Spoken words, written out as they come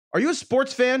Are you a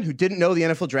sports fan who didn't know the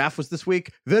NFL Draft was this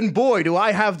week? Then boy, do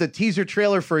I have the teaser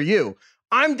trailer for you.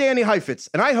 I'm Danny Heifetz,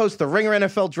 and I host the Ringer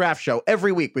NFL Draft Show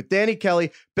every week with Danny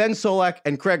Kelly, Ben Solak,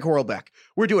 and Craig Horlbeck.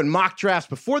 We're doing mock drafts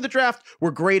before the draft.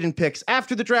 We're grading picks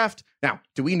after the draft. Now,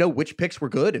 do we know which picks were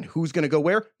good and who's going to go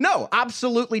where? No,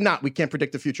 absolutely not. We can't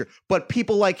predict the future, but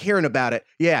people like hearing about it.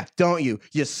 Yeah, don't you?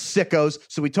 You sickos.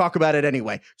 So we talk about it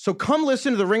anyway. So come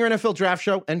listen to the Ringer NFL Draft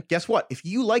Show, and guess what? If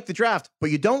you like the draft,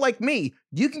 but you don't like me,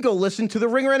 you can go listen to the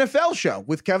Ringer NFL Show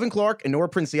with Kevin Clark and Nora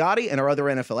Princiotti and our other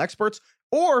NFL experts.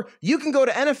 Or you can go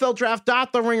to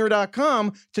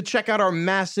nfldraft.theringer.com to check out our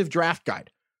massive draft guide.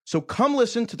 So come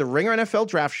listen to the Ringer NFL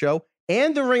Draft Show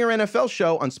and the Ringer NFL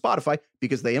Show on Spotify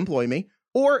because they employ me,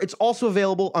 or it's also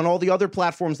available on all the other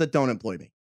platforms that don't employ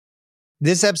me.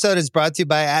 This episode is brought to you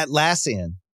by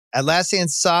Atlassian. Atlassian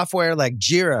software like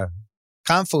Jira,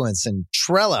 Confluence, and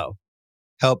Trello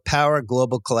help power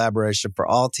global collaboration for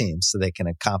all teams so they can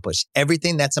accomplish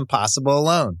everything that's impossible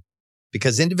alone.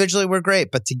 Because individually we're great,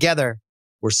 but together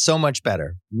we're so much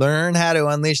better. Learn how to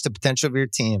unleash the potential of your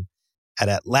team at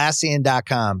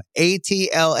Atlassian.com.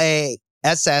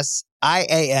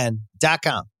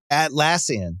 Atlassian.com.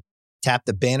 Atlassian. Tap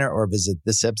the banner or visit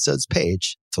this episode's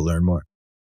page to learn more.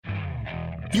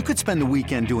 You could spend the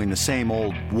weekend doing the same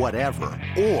old whatever,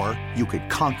 or you could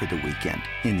conquer the weekend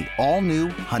in the all-new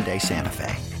Hyundai Santa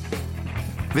Fe.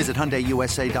 Visit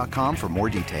HyundaiUSA.com for more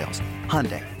details.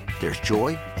 Hyundai, there's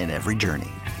joy in every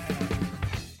journey.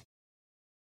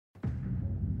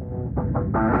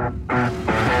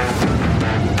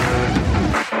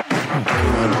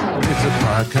 It's a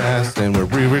podcast and we're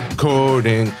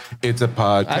re-recording. It's a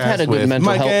podcast. I've had a good mental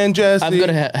Mike health. And Jesse.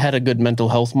 I've had a good mental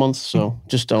health month, so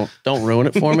just don't ruin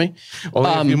it for me. Only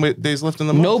a few days left in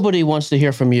the month. Nobody wants to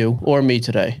hear from you or me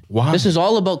today. Why? This is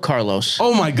all about Carlos.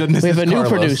 Oh my goodness! We have a new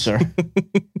producer.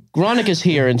 Ronick is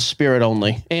here in spirit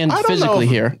only and physically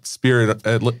here. Spirit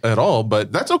at all,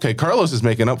 but that's okay. Carlos is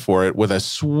making up for it with a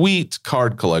sweet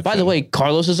card collection. By the way,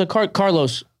 Carlos is a card.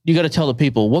 Carlos, you got to tell the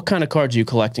people what kind of cards are you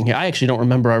collecting here. I actually don't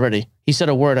remember already. He said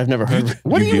a word I've never heard.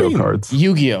 What do you mean? Cards.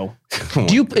 Yu-Gi-Oh.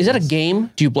 Is that a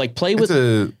game? Do you play with?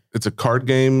 It's a card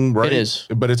game, right? It is,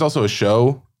 but it's also a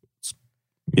show.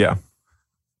 Yeah.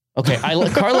 Okay,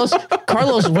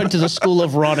 Carlos went to the school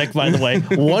of Ronick, by the way.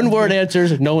 One word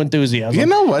answers, no enthusiasm. You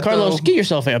know what, Carlos, though? get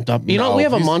yourself amped up. You know, we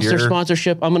have a Monster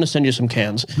sponsorship. I'm going to send you some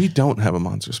cans. We don't have a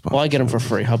Monster sponsor. Well, I get them for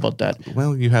free. How about that?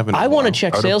 Well, you haven't. I want to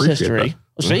check sales history.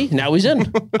 See, now he's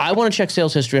in. I want to check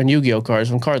sales history on Yu-Gi-Oh cards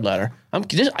from Card Ladder. I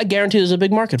guarantee there's a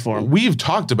big market for them. We've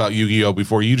talked about Yu-Gi-Oh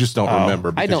before. You just don't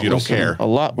remember because you don't care. A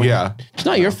lot. Yeah. It's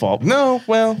not your fault. No,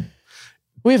 well.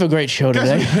 We have a great show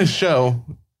today. Show.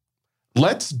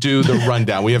 Let's do the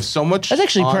rundown. We have so much. That's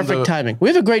actually perfect timing. We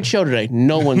have a great show today.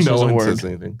 No one says a word. Says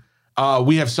anything.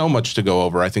 We have so much to go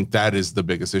over. I think that is the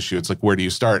biggest issue. It's like, where do you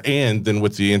start? And then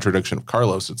with the introduction of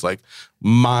Carlos, it's like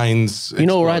mine's. You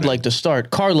know where I'd like to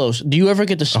start? Carlos, do you ever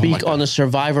get to speak on the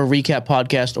Survivor Recap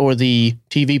podcast or the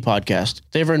TV podcast?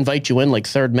 They ever invite you in like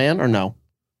third man or no?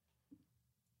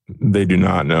 They do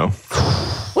not know.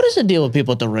 What is the deal with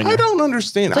people at the Ringer? I don't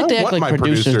understand. It's like they act like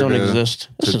producers don't exist.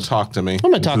 To talk to me.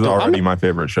 I'm going to talk to This is already my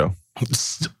favorite show.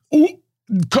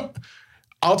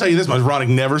 I'll tell you this much. Ronick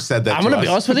never said that. I'm going to be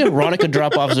honest with you. Ronick could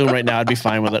drop off Zoom right now. I'd be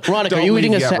fine with it. Ronick, are you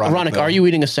eating are you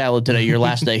eating a salad today? Your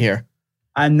last day here.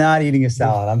 I'm not eating a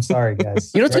salad. I'm sorry,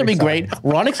 guys. You know what's going to be great?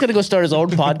 Ronick's going to go start his own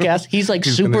podcast. He's like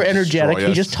super energetic.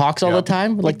 He just talks all the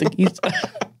time. Like he's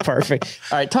perfect.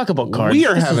 All right, talk about cards. We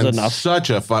are having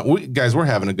such a fun... Guys, we're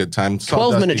having a good time.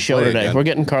 12-minute show today. Again. We're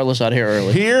getting Carlos out here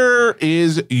early. Here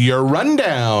is your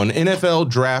rundown. NFL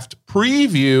draft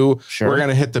preview. Sure. We're going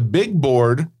to hit the big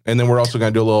board, and then we're also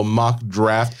going to do a little mock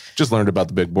draft. Just learned about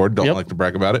the big board. Don't like to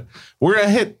brag about it. We're going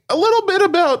to hit a little bit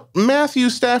about Matthew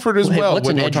Stafford as well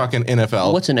when we're talking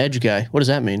NFL. What's an edge guy? What does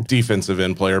that mean? Defensive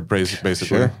end player, basically.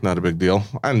 Sure. Not a big deal.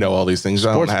 I know all these things.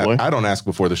 I don't ask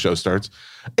before the show starts.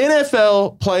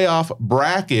 NFL playoff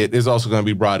bracket is also going to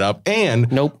be brought up,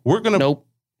 and we're going to...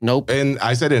 Nope. And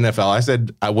I said NFL. I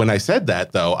said, when I said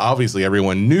that, though, obviously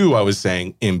everyone knew I was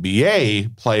saying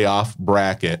NBA playoff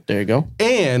bracket. There you go.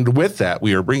 And with that,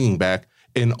 we are bringing back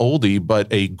an oldie, but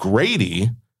a Grady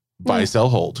buy, sell,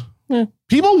 hold. Yeah.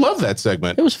 People love that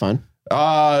segment. It was fun.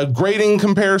 Grading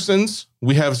comparisons.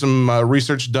 We have some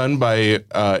research done by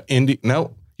Indy.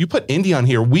 No, you put Indy on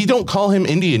here. We don't call him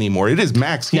Indy anymore. It is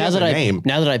Max. He has a name.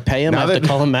 Now that I pay him, I have to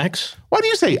call him Max. Why do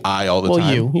you say I all the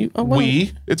time?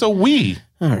 We. It's a we.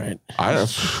 All right.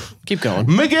 Keep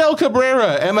going. Miguel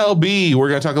Cabrera, MLB. We're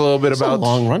going to talk a little bit about... a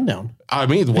long rundown. I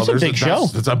mean, well, there's a big show.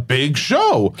 It's a big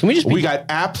show. We got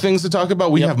app things to talk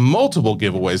about. We have multiple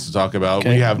giveaways to talk about.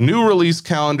 Okay. We have new release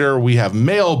calendar. We have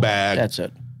mailbag. That's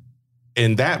it.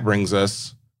 And that brings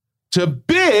us to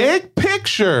big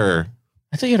picture.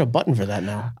 I thought you had a button for that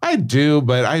now. I do,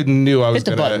 but I knew I was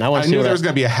Hit the button. I knew there was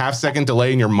going to be a half-second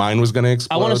delay and your mind was going to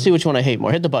explode. I want to see which one I hate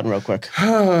more. Hit the button real quick.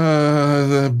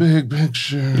 The big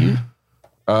picture.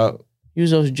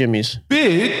 Use those jimmies.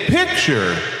 Big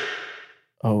picture.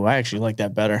 Oh, I actually like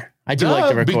that better. I do like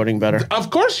the recording better. Of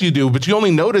course you do, but you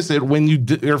only notice it when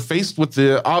you're faced with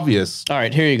the obvious. All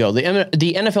right, here you go. The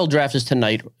NFL draft is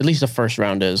tonight. At least the first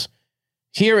round is.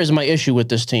 Here is my issue with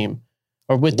this team,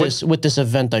 or with this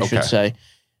event, I should say.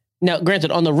 Now,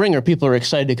 granted, on the Ringer, people are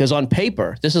excited because on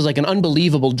paper, this is like an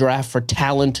unbelievable draft for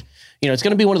talent. You know, it's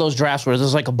going to be one of those drafts where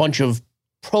there's like a bunch of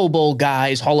Pro Bowl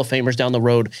guys, Hall of Famers down the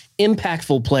road,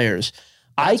 impactful players.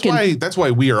 That's why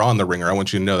we are on the Ringer. I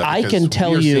want you to know that. I can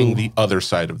tell you seeing the other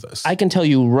side of this. I can tell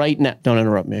you right now. Don't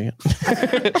interrupt me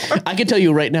again. I can tell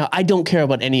you right now. I don't care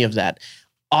about any of that.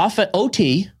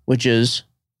 OT, which is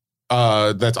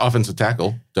that's offensive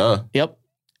tackle. Duh. Yep.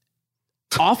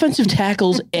 Offensive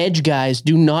tackles, edge guys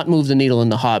do not move the needle in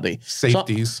the hobby.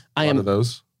 Safeties. So I am of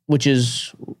those. Which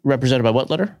is represented by what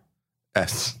letter?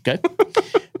 S. Okay.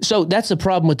 So that's the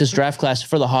problem with this draft class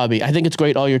for the hobby. I think it's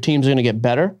great. All your teams are going to get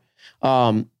better.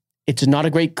 It's not a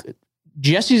great.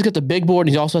 Jesse's got the big board,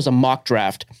 and he also has a mock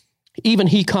draft. Even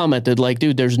he commented, like,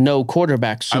 dude, there's no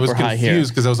quarterback super high here. I was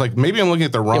confused because I was like, maybe I'm looking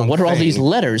at the wrong what are all these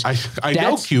letters? I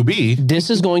know QB.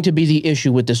 This is going to be the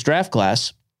issue with this draft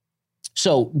class.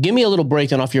 So give me a little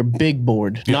breakdown off your big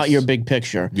board, not your big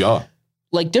picture. Yeah.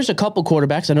 Like, there's a couple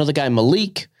quarterbacks. I know the guy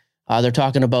Malik. They're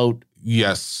talking about.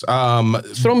 Yes.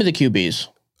 Throw me the QBs.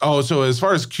 Oh, so as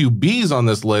far as QBs on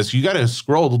this list, you got to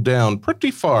scroll down pretty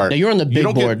far. Now you're on the big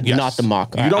board, not the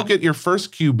mock. You don't get your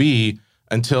first QB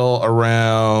until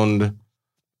around,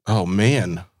 oh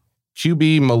man,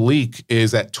 QB Malik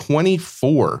is at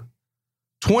 24.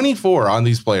 24 on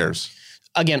these players.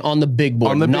 Again, on the big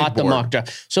board, not the mock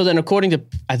draft. So then according to,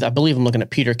 I believe I'm looking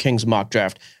at Peter King's mock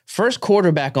draft, first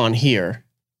quarterback on here,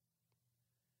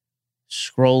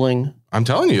 scrolling. I'm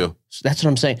telling you. That's what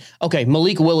I'm saying. Okay,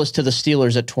 Malik Willis to the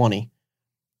Steelers at 20.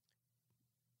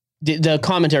 The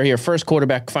commentary here, first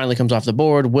quarterback finally comes off the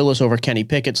board. Willis over Kenny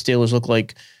Pickett. Steelers look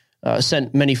like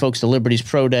sent many folks to Liberty's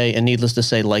Pro Day, and needless to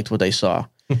say, liked what they saw.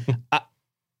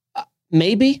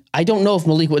 Maybe. I don't know if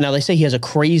Malik... Now, they say he has a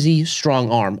crazy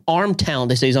strong arm. Arm talent,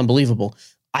 they say he's unbelievable.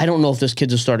 I don't know if this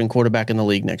kid's a starting quarterback in the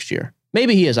league next year.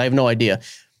 Maybe he is. I have no idea.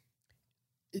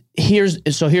 Here's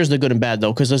the good and bad,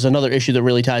 though, because there's another issue that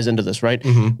really ties into this, right?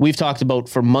 Mm-hmm. We've talked about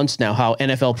for months now how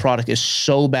NFL product is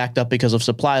so backed up because of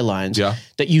supply lines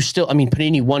that you still, I mean,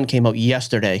 Panini 1 came out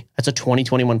yesterday. That's a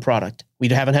 2021 product. We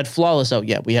haven't had Flawless out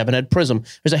yet. We haven't had Prism.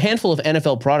 There's a handful of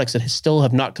NFL products that still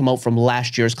have not come out from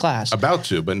last year's class. About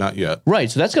to, but not yet. Right.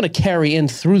 So that's going to carry in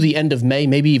through the end of May,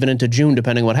 maybe even into June,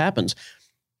 depending what happens.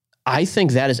 I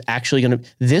think that is actually going to,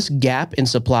 this gap in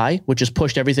supply, which has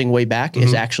pushed everything way back,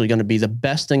 is actually going to be the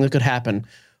best thing that could happen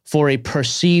for a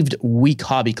perceived weak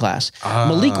hobby class.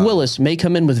 Malik Willis may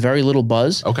come in with very little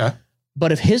buzz. Okay.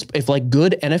 But if like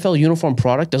good NFL uniform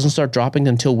product doesn't start dropping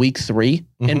until week 3,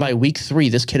 and by week 3,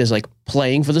 this kid is like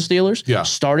playing for the Steelers,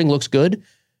 starting looks good,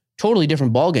 totally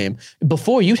different ball game.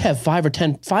 Before, you'd have 5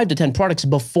 to 10 products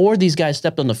before these guys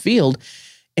stepped on the field.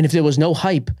 And if there was no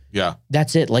hype,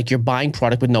 that's it. Like, you're buying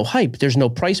product with no hype. There's no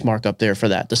price markup there for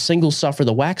that. The singles suffer,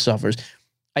 the wax suffers.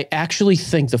 I actually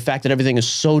think the fact that everything is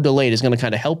so delayed is going to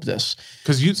kind of help this.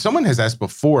 Because someone has asked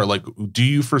before, like, do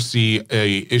you foresee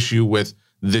a issue with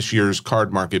this year's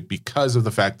card market because of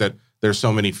the fact that there's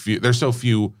so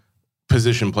few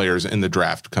position players in the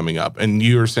draft coming up? And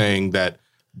you're saying that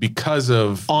because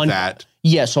of that.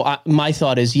 Yeah. So my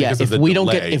thought is, if we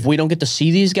don't get to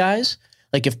see these guys.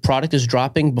 Like, if product is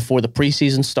dropping before the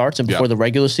preseason starts and before the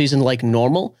regular season like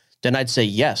normal, then I'd say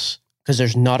yes, because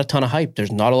there's not a ton of hype.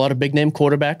 There's not a lot of big-name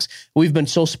quarterbacks. We've been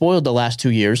so spoiled the last 2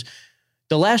 years.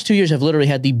 The last 2 years have literally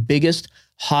had the biggest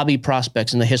hobby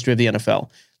prospects in the history of the NFL.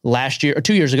 Last year, or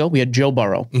 2 years ago, we had Joe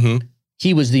Burrow. Mm-hmm.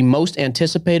 He was the most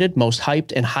anticipated, most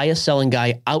hyped, and highest-selling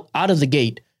guy out of the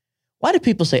gate. Why do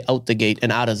people say out the gate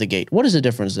and out of the gate? What is the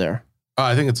difference there?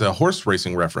 I think it's a horse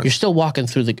racing reference. You're still walking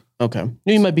through okay.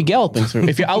 You might be galloping through.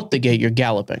 If you're out the gate, you're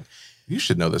galloping. You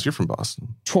should know this. You're from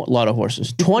Boston. A lot of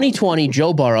horses. 2020,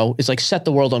 Joe Burrow is like set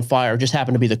the world on fire. It just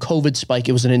happened to be the COVID spike.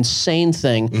 It was an insane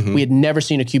thing. Mm-hmm. We had never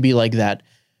seen a QB like that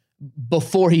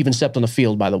before he even stepped on the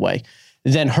field, by the way.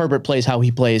 Then Herbert plays how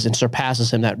he plays and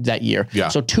surpasses him that year. Yeah.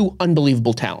 So 2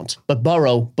 unbelievable talents. But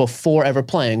Burrow, before ever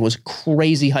playing, was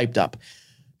crazy hyped up.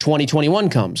 2021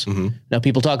 comes. Mm-hmm. Now,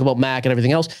 people talk about Mac and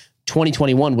everything else.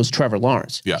 2021 was Trevor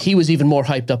Lawrence. Yeah. He was even more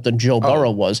hyped up than Joe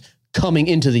Burrow was coming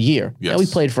into the year. Yes. Now, he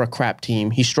played for a crap team.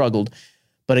 He struggled.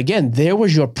 But again, there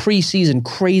was your preseason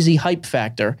crazy hype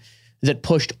factor that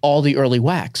pushed all the early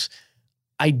whacks.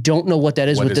 I don't know what that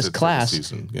is with this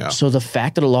class. Yeah. So the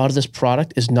fact that a lot of this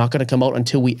product is not going to come out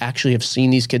until we actually have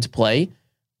seen these kids play,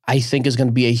 I think is going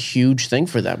to be a huge thing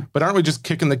for them. But aren't we just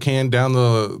kicking the can down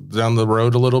the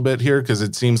road a little bit here? Because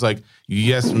it seems like,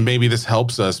 yes, maybe this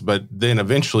helps us, but then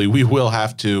eventually we will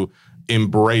have to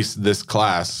embrace this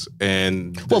class,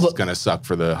 and this is going to suck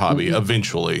for the hobby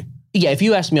eventually. Yeah, if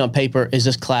you ask me on paper, is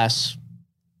this class,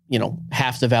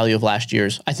 half the value of last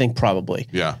year's? I think probably.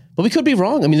 Yeah. But we could be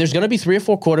wrong. I mean, there's going to be 3 or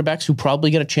 4 quarterbacks who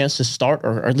probably get a chance to start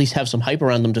or at least have some hype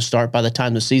around them to start by the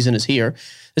time the season is here.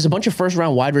 There's a bunch of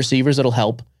first-round wide receivers that'll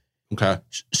help. Okay.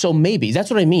 So maybe. That's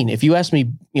what I mean. If you ask me,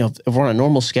 if we're on a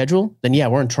normal schedule, then yeah,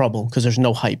 we're in trouble because there's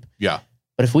no hype. Yeah.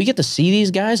 But if we get to see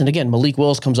these guys, and again, Malik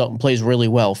Willis comes out and plays really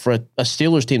well for a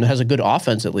Steelers team that has a good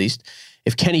offense at least.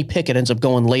 If Kenny Pickett ends up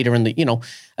going later in the,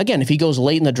 again, if he goes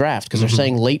late in the draft, because they're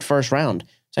saying late first round,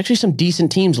 it's actually some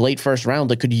decent teams late first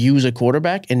round that could use a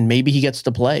quarterback, and maybe he gets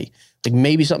to play. Like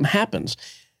maybe something happens.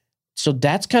 So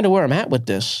that's kind of where I'm at with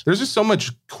this. There's just so much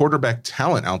quarterback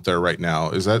talent out there right now.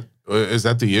 Is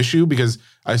that the issue? Because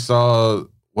I saw,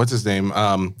 what's his name?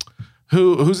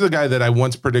 Who's the guy that I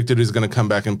once predicted is going to come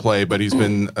back and play, but he's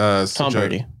been Tom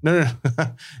Brady.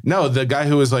 No, the guy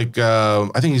who was like I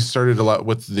think he started a lot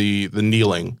with the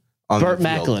kneeling on Burt the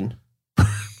field. Macklin.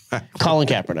 Colin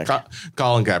Kaepernick.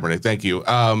 Colin Kaepernick, thank you.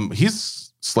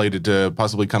 He's slated to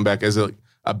possibly come back as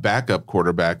a backup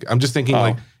quarterback. I'm just thinking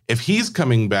like if he's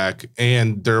coming back,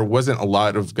 and there wasn't a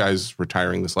lot of guys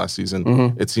retiring this last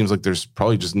season, it seems like there's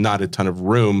probably just not a ton of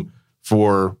room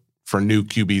for new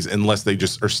QBs unless they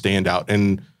just are standout.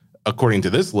 And according to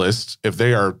this list, if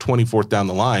they are 24th down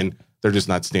the line, they're just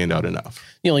not standout enough.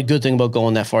 The only good thing about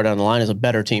going that far down the line is a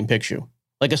better team picks you.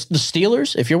 Like the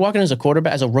Steelers, if you're walking as a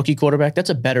quarterback, as a rookie quarterback, that's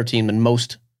a better team than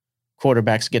most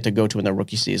quarterbacks get to go to in their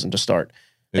rookie season to start.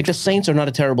 Like the Saints are not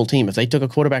a terrible team. If they took a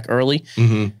quarterback early,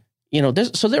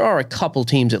 so there are a couple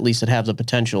teams at least that have the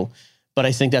potential, but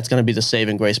I think that's going to be the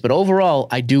saving grace. But overall,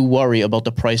 I do worry about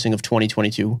the pricing of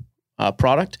 2022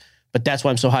 product. But that's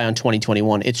why I'm so high on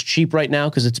 2021. It's cheap right now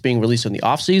because it's being released in the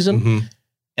offseason.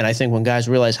 And I think when guys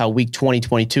realize how weak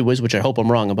 2022 is, which I hope I'm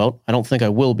wrong about, I don't think I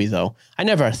will be, though. I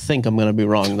never think I'm going to be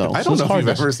wrong, though. I don't know if you've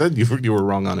ever said you were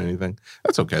wrong on anything.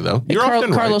 That's okay, though. Hey,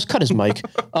 Carlos, cut his mic.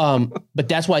 But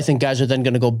that's why I think guys are then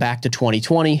going to go back to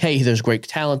 2020. Hey, there's great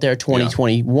talent there.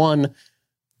 2021.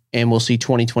 And we'll see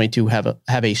 2022 have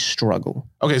a struggle.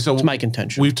 Okay, so it's my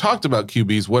contention. We've talked about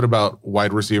QBs. What about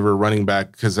wide receiver, running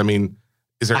back? Because, I mean...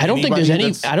 I don't think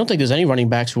there's any running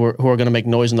backs who are going to make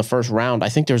noise in the first round. I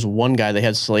think there's one guy they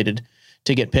had slated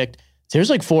to get picked. There's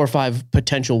like 4 or 5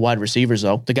 potential wide receivers,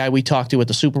 though. The guy we talked to at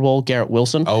the Super Bowl, Garrett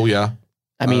Wilson. Oh, yeah.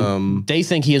 I mean, they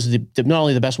think he is not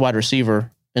only the best wide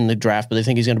receiver in the draft, but they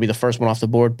think he's going to be the first one off the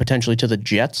board, potentially to the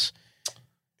Jets.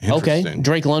 Okay.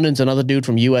 Drake London's another dude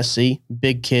from USC.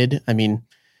 Big kid. I mean,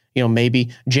 maybe.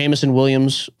 Jamison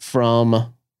Williams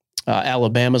from...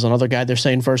 Alabama's another guy they're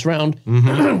saying first round.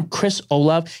 Chris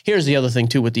Olave. Here's the other thing,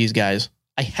 too, with these guys.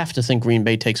 I have to think Green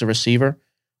Bay takes a receiver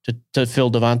to fill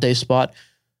Devontae's spot.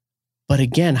 But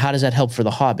again, how does that help for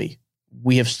the hobby?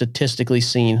 We have statistically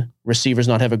seen receivers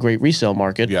not have a great resale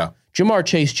market. Yeah. Jamar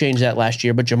Chase changed that last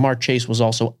year, but Jamar Chase was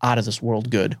also out of this world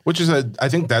good. Which is, I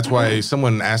think that's why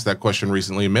someone asked that question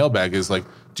recently in Mailbag is like,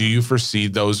 do you foresee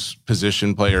those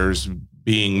position players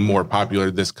being more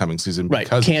popular this coming season? Right.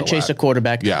 Can't chase a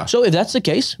quarterback. Yeah. So if that's the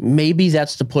case, maybe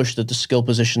that's the push that the skill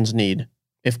positions need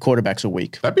if quarterbacks are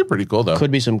weak. That'd be pretty cool, though.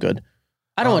 Could be some good.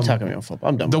 I don't want to talk about football.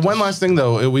 I'm done. The one last thing,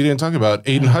 though, we didn't talk about,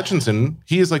 Aiden Hutchinson.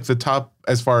 He is like the top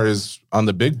as far as on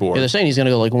the big board. Yeah, they're saying he's going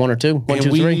to go like 1 or 2. 1, 2,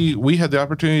 3. We had the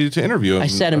opportunity to interview him. I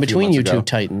sat in between you two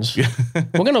Titans. We're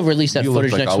going to release that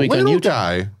footage next week on YouTube.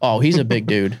 Guy. Oh, he's a big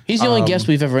dude. He's the only guest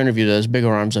we've ever interviewed that has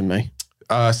bigger arms than me.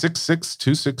 6'6",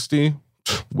 260.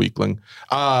 Weakling.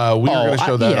 We were going to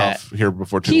show that off here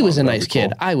before too long. He was a nice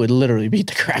kid. I would literally beat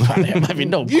the crap out of him. I mean,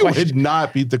 no you question. would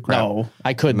not beat the crap. No,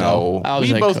 I couldn't. No.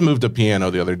 We both moved a piano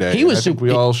the other day. He was super.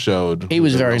 We all showed. He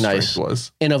was very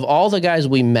nice. And of all the guys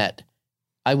we met,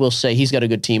 I will say he's got a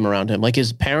good team around him. Like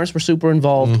his parents were super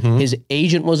involved. His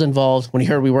agent was involved. When he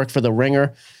heard we worked for The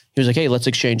Ringer, he was like, hey, let's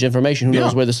exchange information. Who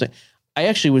knows where this thing... I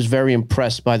actually was very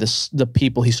impressed by the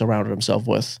people he surrounded himself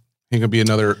with. He could be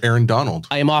another Aaron Donald.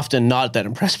 I am often not that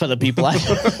impressed by the people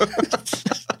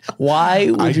Why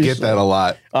would I get that a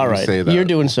lot. All right. Say that. You're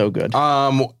doing so good.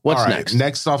 What's next?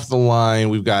 Next off the line,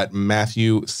 we've got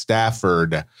Matthew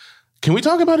Stafford. Can we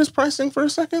talk about his pricing for a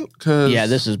second? Yeah,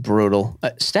 this is brutal.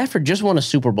 Stafford just won a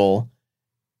Super Bowl.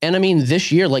 And I mean,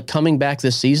 this year, like coming back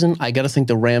this season, I got to think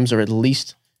the Rams are at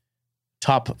least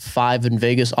top 5 in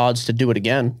Vegas odds to do it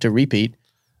again, to repeat.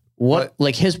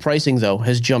 Like his pricing though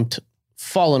has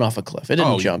fallen off a cliff. It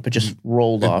didn't jump; it just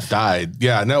rolled off. Died.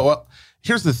 Yeah. No. Well,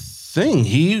 here's the thing: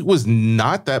 he was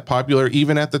not that popular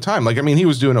even at the time. Like, I mean, he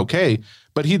was doing okay,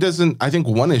 but he doesn't. I think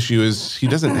one issue is he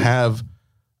doesn't have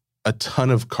a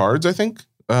ton of cards. I think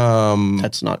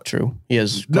that's not true. He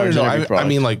has cards in every product. I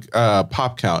mean, like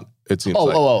pop count. It seems.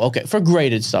 Okay. For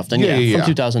graded stuff, then from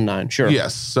 2009, sure.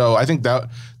 Yes. So I think that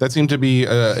seemed to be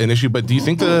an issue. But do you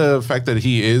think the fact that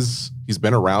he's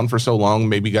been around for so long,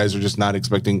 maybe guys are just not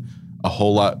expecting a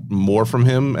whole lot more from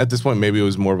him at this point? Maybe it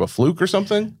was more of a fluke or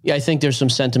something? Yeah, I think there's some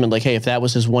sentiment like, hey, if that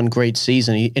was his one great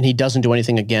season and he doesn't do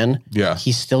anything again,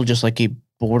 he's still just like a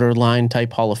borderline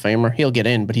type Hall of Famer. He'll get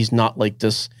in, but he's not like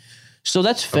this. So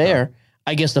that's fair. Okay.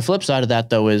 I guess the flip side of that,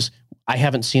 though, is I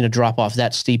haven't seen a drop-off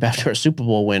that steep after a Super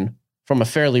Bowl win from a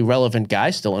fairly relevant guy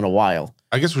still in a while.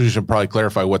 I guess we should probably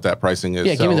clarify what that pricing is.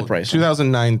 Yeah, give me the price.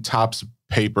 2009 Topps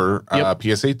paper,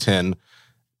 PSA 10.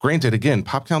 Granted, again,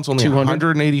 pop count's only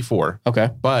 184. Okay.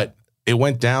 But it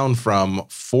went down from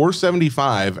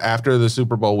 475 after the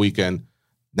Super Bowl weekend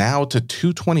now to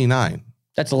 229.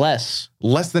 That's less.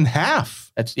 Less than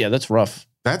half. That's rough.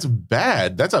 That's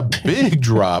bad. That's a big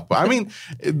drop. I mean,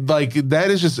 like,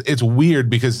 that is just, it's weird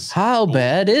because. How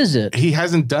bad is it? He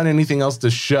hasn't done anything else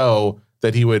to show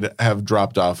that he would have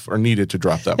dropped off or needed to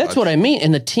drop that much. That's what I mean.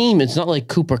 And the team, it's not like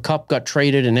Cooper Kupp got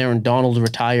traded and Aaron Donald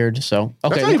retired. So, okay.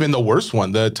 That's not even the worst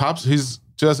one. The Topps, his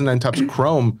 2009 Topps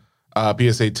Chrome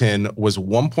PSA 10 was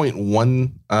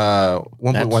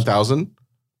 1.1 thousand.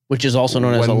 Which is also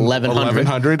known as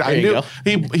 1100. I knew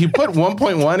he put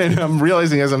 1.1 and I'm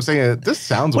realizing as I'm saying it, this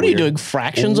sounds what weird. What are you doing,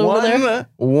 fractions over there?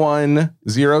 100.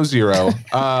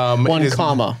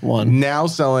 1,1. Now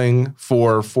selling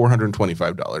for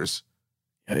 $425.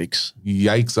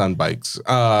 Yikes on bikes.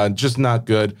 Just not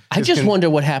good. I just wonder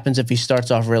what happens if he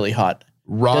starts off really hot.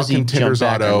 Raw Contenders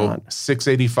Auto,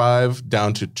 685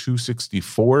 down to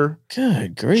 264.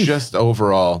 Good grief. Just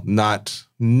overall, not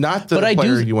the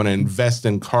player you want to invest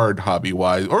in card hobby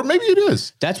wise, or maybe it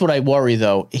is. That's what I worry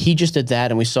though. He just did that,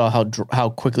 and we saw how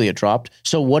quickly it dropped.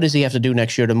 So what does he have to do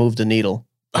next year to move the needle?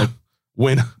 Like,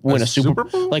 win a Super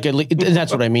Bowl? Like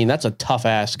that's what I mean. That's a tough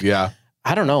ask. Yeah,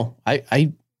 I don't know.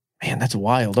 Man, that's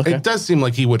wild. Okay. It does seem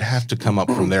like he would have to come up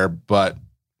from there, but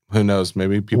who knows?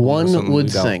 Maybe people. One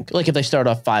would think, like if they start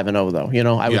off 5-0, though,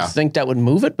 I would think that would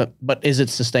move it. But is it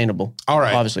sustainable? All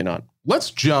right, obviously not.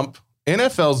 Let's jump.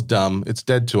 NFL's dumb. It's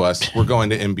dead to us. We're going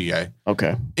to NBA.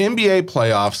 Okay. NBA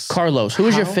playoffs. Carlos, who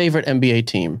is your favorite NBA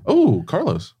team? Oh,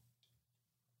 Carlos.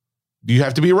 You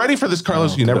have to be ready for this,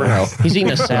 Carlos. You never know. He's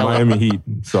eating a salad. Miami Heat.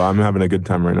 So I'm having a good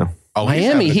time right now. Oh,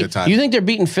 Miami Heat. You think they're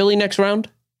beating Philly next round?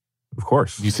 Of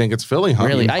course. You think it's Philly, huh?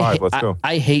 Really? Let's go.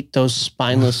 I hate those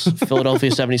spineless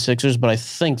Philadelphia 76ers, but I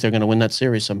think they're going to win that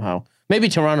series somehow. Maybe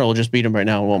Toronto will just beat them right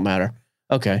now. It won't matter.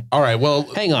 Okay. All right. Well,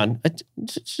 hang on.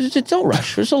 Don't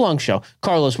rush. It's a long show.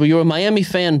 Carlos, were you a Miami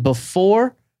fan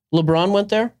before LeBron went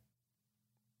there?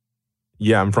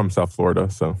 Yeah, I'm from South Florida,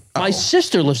 so. My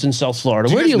sister lives in South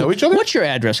Florida. Where do you know each other? What's your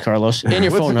address, Carlos? And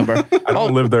your phone number? I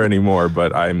don't live there anymore,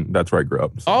 but that's where I grew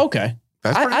up. So. Oh, okay.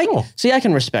 That's pretty cool. See, I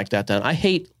can respect that then. I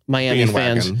hate Miami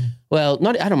fans. Well,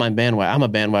 I don't mind bandwagon. I'm a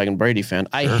bandwagon Brady fan.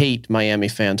 I hate Miami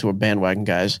fans who are bandwagon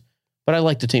guys. But I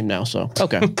like the team now, so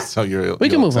okay. So we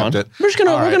can move on.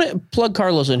 We're gonna plug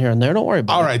Carlos in here and there. Don't worry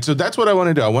about it. All right, so that's what I want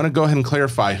to do. I want to go ahead and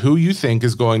clarify who you think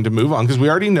is going to move on because we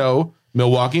already know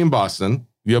Milwaukee and Boston.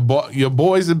 Your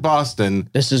boys in Boston.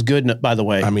 This is good, by the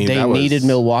way. I mean, they needed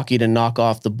Milwaukee to knock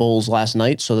off the Bulls last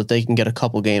night so that they can get a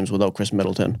couple games without Chris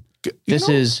Middleton. This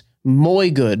is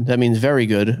muy good. That means very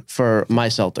good for my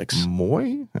Celtics.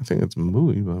 Muy? I think it's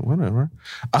muy, but whatever.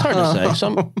 It's hard to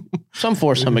say. Some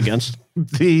for, some against.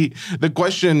 The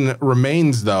question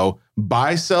remains though: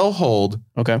 buy, sell, hold.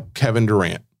 Okay. Kevin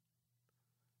Durant.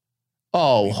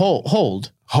 Oh,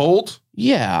 hold. Hold?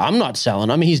 Yeah, I'm not selling.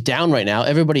 I mean, he's down right now.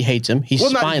 Everybody hates him. He's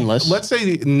spineless. Let's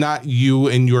say not you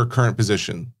in your current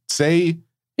position. Say.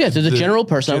 Yeah, to the general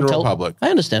person. General public. I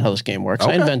understand how this game works.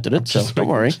 Okay. I invented it, so don't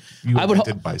worry. I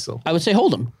would say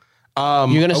hold him.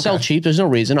 You're going to sell cheap. There's no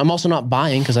reason. I'm also not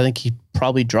buying because I think he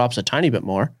probably drops a tiny bit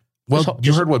more. Well,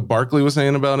 you heard what Barkley was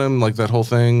saying about him, like that whole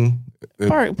thing?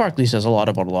 Barkley says a lot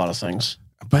about a lot of things.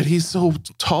 But he's so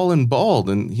tall and bald,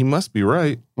 and he must be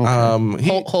right.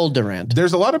 Okay. Hold Durant.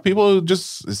 There's a lot of people who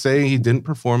just say he didn't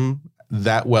perform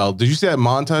that well. Did you see that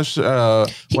montage?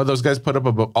 One of those guys put up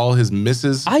about all his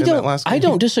misses in that last game? I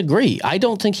don't disagree. I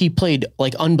don't think he played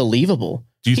like unbelievable.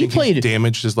 Do you think he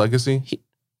damaged his legacy?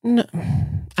 No.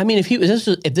 I mean,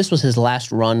 if this was his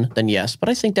last run, then yes. But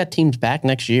I think that team's back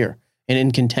next year and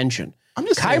in contention.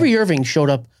 Kyrie Irving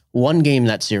showed up one game in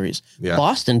that series. Yeah.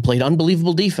 Boston played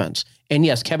unbelievable defense. And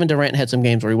yes, Kevin Durant had some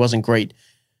games where he wasn't great.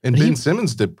 And Ben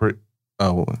Simmons did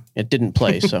it didn't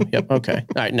play, so yep, okay.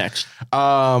 All right, next.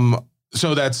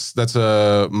 So that's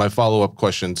my follow-up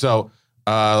question. So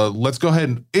let's go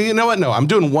ahead. You know what? No, I'm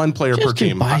doing one player per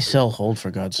team. Buy, sell, hold,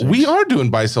 for God's sake. We are doing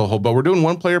buy, sell, hold, but we're doing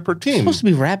one player per team. It's supposed to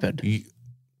be rapid.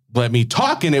 Let me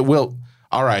talk and it will.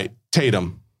 All right,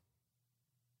 Tatum.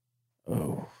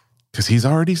 Oh. Because he's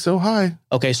already so high.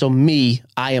 Okay, so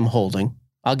I am holding.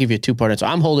 I'll give you a two-part answer.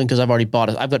 I'm holding because I've already bought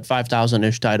it. I've got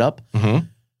 5,000-ish tied up. Mm-hmm.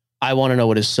 I want to know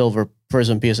what his silver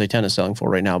Prism PSA 10 is selling for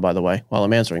right now, by the way, while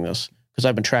I'm answering this. Because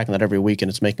I've been tracking that every week and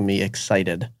it's making me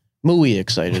excited. Muy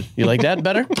excited. You like that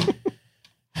better?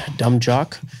 Dumb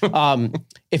jock.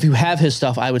 If you have his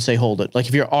stuff, I would say hold it. Like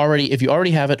if you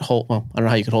already have it, hold. Well, I don't know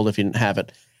how you could hold it if you didn't have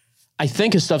it. I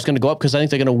think his stuff's going to go up because I think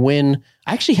they're going to win.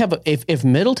 I actually have if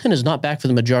Middleton is not back for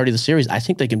the majority of the series, I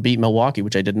think they can beat Milwaukee,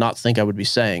 which I did not think I would be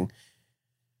saying.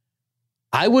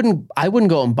 I wouldn't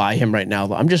go and buy him right now,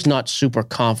 though. I'm just not super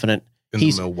confident. In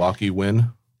the Milwaukee win?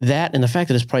 That and the fact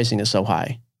that his pricing is so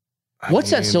high.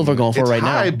 What's that silver going for right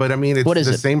now? But I mean, it's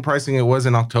the same pricing it was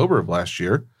in October of last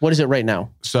year. What is it right now?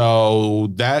 So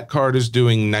that card is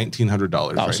doing $1,900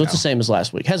 right now. So it's the same as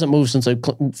last week. Hasn't moved since they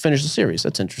finished the series.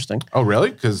 That's interesting. Oh,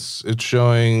 really? Because it's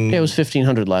showing... Yeah, it was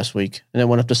 $1,500 last week. And it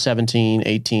went up to 17,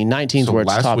 18, 19 is where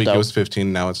it's topped out. Last week it was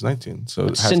 15, now it's 19.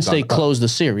 So since they closed the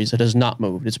series, it has not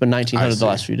moved. It's been 1,900 the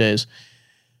last few days.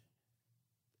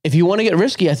 If you want to get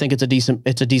risky, I think it's a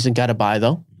decent guy to buy,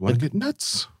 though. You want to get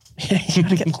nuts?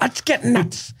 Let's get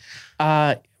nuts.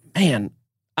 Man,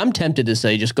 I'm tempted to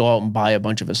say just go out and buy a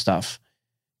bunch of his stuff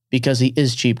because he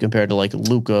is cheap compared to like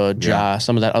Luka, Ja,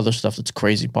 some of that other stuff that's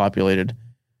crazy populated.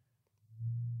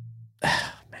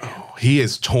 He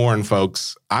is torn,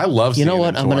 folks. I love seeing him torn. You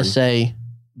know what? I'm going to say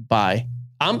buy.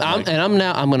 I'm going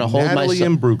to hold myself. Natalie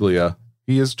Imbruglia.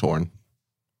 He is torn.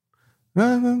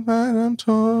 I'm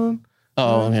torn.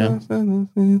 Oh, yeah.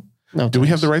 No, do we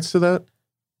have the rights to that?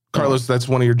 Carlos, that's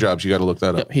one of your jobs. You got to look that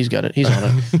up. Yep, he's got it. He's on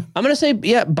it. I'm going to say,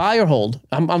 buy or hold.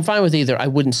 I'm fine with either. I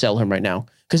wouldn't sell him right now.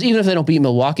 Because even if they don't beat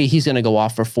Milwaukee, he's going to go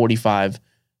off for 45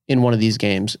 in one of these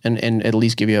games and at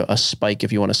least give you a spike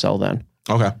if you want to sell then.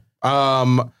 Okay.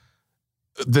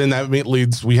 Then that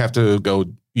leads, we have to go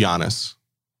Giannis.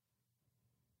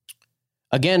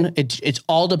 Again, it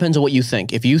all depends on what you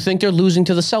think. If you think they're losing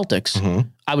to the Celtics,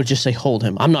 I would just say hold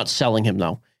him. I'm not selling him,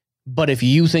 though. But if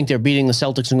you think they're beating the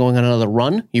Celtics and going on another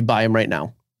run, you buy him right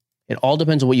now. It all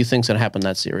depends on what you think's going to happen in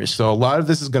that series. So a lot of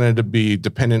this is going to be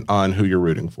dependent on who you're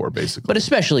rooting for, basically. But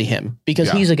especially him, because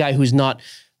he's a guy who's not...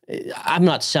 I'm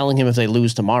not selling him if they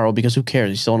lose tomorrow, because who cares?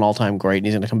 He's still an all-time great, and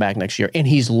he's going to come back next year, and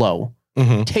he's low.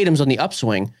 Tatum's on the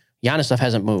upswing. Giannis stuff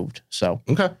hasn't moved. So,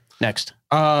 next.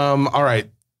 All right.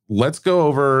 Let's go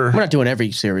over... We're not doing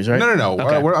every series, right? No.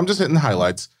 Okay. I'm just hitting the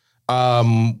highlights.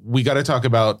 We got to talk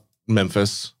about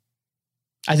Memphis.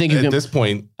 I think at this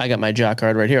point, I got my Ja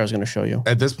card right here. I was going to show you.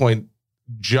 At this point,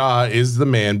 Ja is the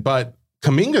man, but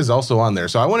Kuminga is also on there.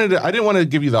 So I didn't want to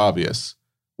give you the obvious.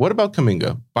 What about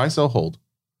Kuminga? Buy, sell, hold.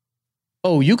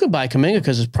 Oh, you could buy Kuminga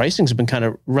because his pricing's been kind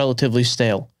of relatively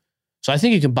stale. So I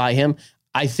think you can buy him.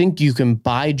 I think you can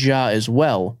buy Ja as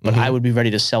well, but I would be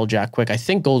ready to sell Ja quick. I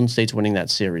think Golden State's winning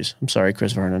that series. I'm sorry,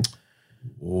 Chris Vernon.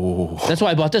 Ooh. That's why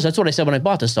I bought this. That's what I said when I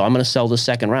bought this, though. I'm going to sell the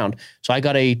second round. So I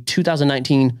got a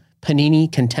 2019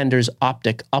 Panini Contenders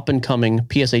Optic up-and-coming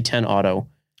PSA 10 auto.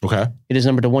 Okay. It is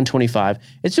numbered to 125.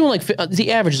 It's doing like,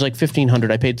 the average is like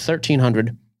 1,500. I paid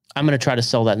 1,300. I'm going to try to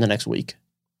sell that in the next week.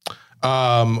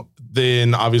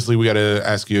 Then obviously we got to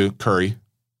ask you, Curry,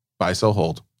 buy, sell,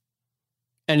 hold.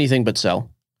 Anything but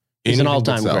sell. He's an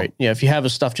all-time great. Yeah, if you have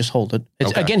his stuff, just hold it.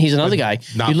 Again, he's another guy.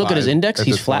 If you look at his index,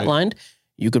 he's flatlined.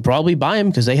 You could probably buy him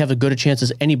because they have as good a chance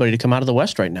as anybody to come out of the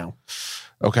West right now.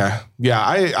 Okay. Yeah,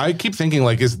 I keep thinking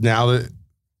like is now that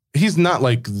he's not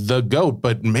like the GOAT,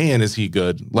 but man, is he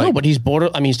good. Like, no, but he's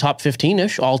he's top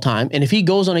 15-ish all time. And if he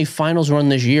goes on a finals run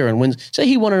this year and wins, say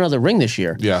he won another ring this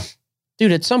year. Yeah.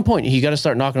 Dude, at some point, you got to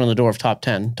start knocking on the door of top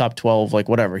 10, top 12, like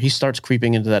whatever. He starts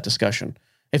creeping into that discussion.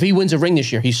 If he wins a ring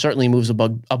this year, he certainly moves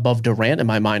above Durant in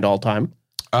my mind all time.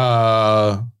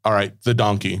 All right. The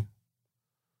donkey.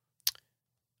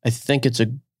 I think it's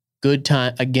a good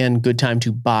time, good time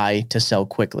to buy to sell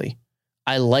quickly.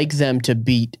 I like them to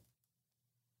beat,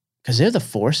 because they're the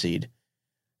 4 seed.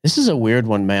 This is a weird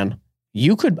one, man.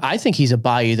 I think he's a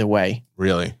buy either way.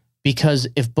 Really? Because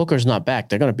if Booker's not back,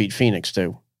 they're going to beat Phoenix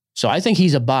too. So I think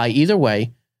he's a buy either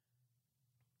way,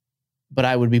 but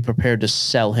I would be prepared to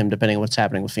sell him depending on what's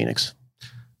happening with Phoenix.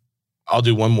 I'll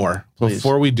do one more. Please.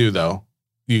 Before we do, though,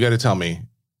 you got to tell me,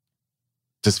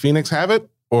 does Phoenix have it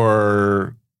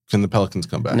or can the Pelicans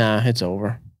come back? Nah, it's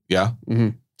over. Yeah? Mm-hmm.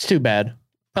 It's too bad.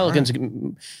 Pelicans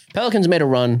made a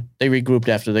run. They regrouped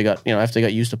after they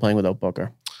got used to playing without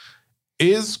Booker.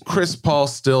 Is Chris Paul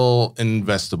still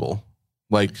investable?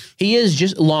 Like, he is,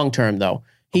 just long term though.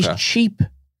 He's cheap.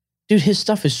 Dude, his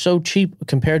stuff is so cheap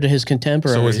compared to his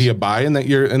contemporaries. So is he a buy in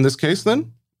this case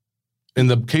then? In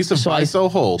the case of buy, sell,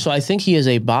 hold. So I think he is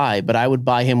a buy, but I would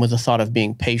buy him with the thought of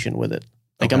being patient with it.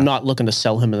 Like, I'm not looking to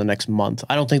sell him in the next month.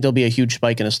 I don't think there'll be a huge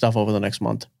spike in his stuff over the next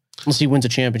month. Unless he wins a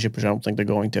championship, which I don't think they're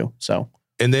going to. So.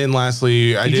 And then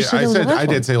lastly, I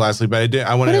did say lastly, but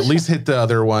I want to at least hit the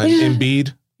other one.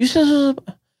 Embiid. You said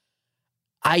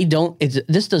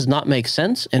this does not make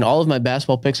sense, and all of my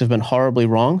basketball picks have been horribly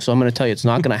wrong, so I'm going to tell you it's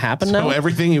not going to happen now. So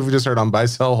everything you've just heard on buy,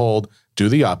 sell, hold, do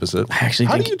the opposite.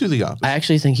 How do you do the opposite? I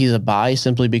actually think he's a buy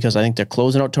simply because I think they're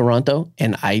closing out Toronto,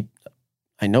 and I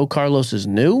know Carlos is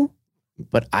new,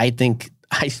 but I think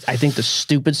the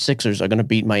stupid Sixers are going to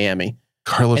beat Miami.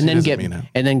 Carlos and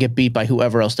then get beat by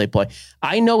whoever else they play.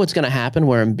 I know it's going to happen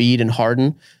where Embiid and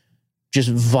Harden just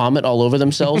vomit all over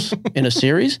themselves in a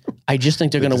series. I just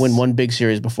think they're going to win one big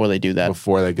series before they do that.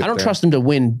 I don't trust them to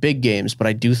win big games, but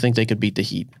I do think they could beat the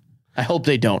Heat. I hope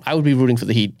they don't. I would be rooting for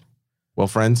the Heat. Well,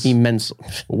 friends, immensely.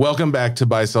 Welcome back to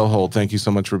Buy, Sell, Hold. Thank you so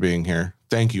much for being here.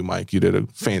 Thank you, Mike. You did a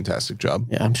fantastic job.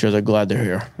 Yeah, I'm sure they're glad they're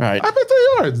here. All right. I bet they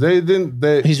are. They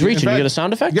didn't. He's reaching. You get a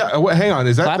sound effect? Yeah. Hang on.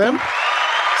 Is that them?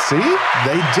 See,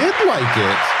 they did like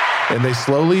it, and they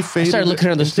slowly faded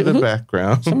into the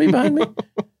background. Somebody behind me.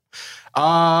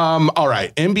 All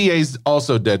right. NBA's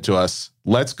also dead to us.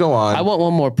 Let's go on. I want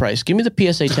one more price. Give me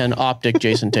the PSA 10 optic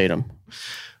Jason Tatum.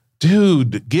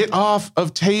 Dude, get off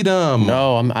of Tatum.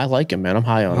 No, I like him, man. I'm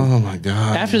high on him. Oh my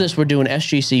God. After this, we're doing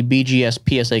SGC,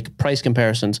 BGS, PSA price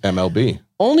comparisons. MLB.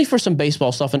 Only for some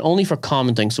baseball stuff and only for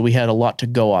commenting, so we had a lot to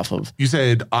go off of. You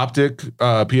said optic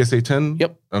PSA 10?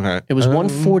 Yep. Okay. It was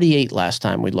 148 last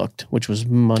time we looked, which was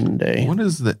Monday. What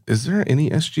is the? Is there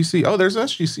any SGC? Oh, there's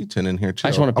SGC 10 in here too.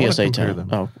 I just want a PSA 10.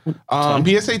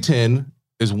 PSA 10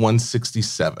 is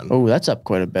 167. Oh, that's up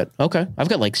quite a bit. Okay. I've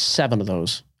got like 7 of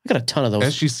those. I got a ton of those.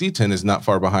 SGC 10 is not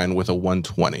far behind with a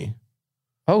 120.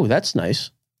 Oh, that's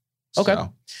nice. Okay.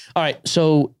 All right.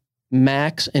 So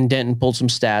Max and Denton pulled some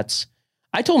stats.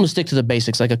 I told him to stick to the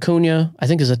basics, like Acuna, I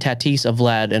think is a Tatis, a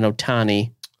Vlad, and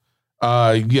Ohtani.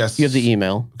 Yes. You have the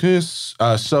email.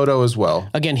 Soto as well.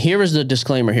 Again, here is the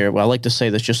disclaimer here. Well, I like to say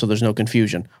this just so there's no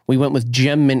confusion. We went with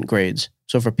gem mint grades.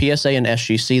 So for PSA and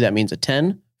SGC, that means a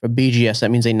 10. For BGS, that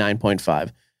means a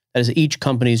 9.5. That is each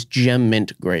company's gem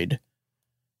mint grade.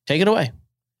 Take it away.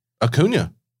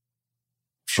 Acuna.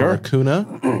 Sure. Or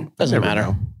Acuna. Doesn't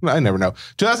matter. I never know.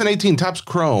 2018 Topps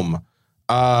Chrome.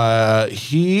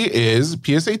 He is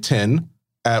PSA 10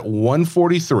 at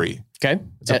 143. Okay.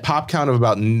 It's a pop count of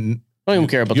about. I don't even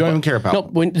care about. You don't even care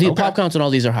about. No, the pop counts on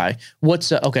all these are high.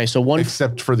 What's okay? So one.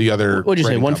 Except for the other. What did you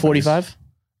say? 145.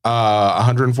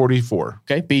 144.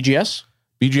 Okay. BGS.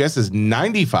 BGS is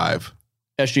 95.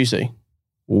 SGC.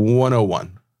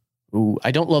 101. Ooh,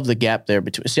 I don't love the gap there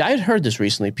between. See, I had heard this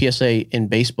recently. PSA in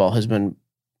baseball has been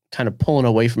kind of pulling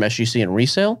away from SGC in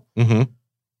resale. Mm-hmm.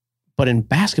 But in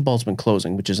basketball, it's been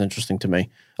closing, which is interesting to me.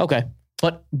 Okay.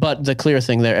 But the clear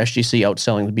thing there, SGC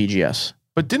outselling the BGS.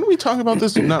 But didn't we talk about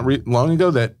this not long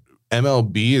ago that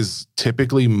MLB is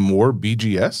typically more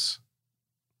BGS?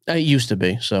 It used to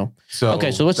be. So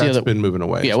okay. So what's the other? That's been moving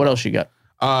away. Yeah. What else you got?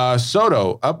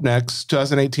 Soto up next.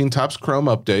 2018 Topps Chrome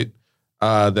update.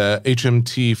 The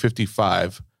HMT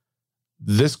 55.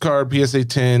 This card, PSA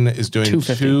 10, is doing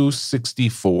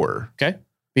 264. Okay.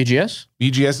 BGS?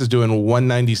 BGS is doing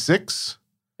 196.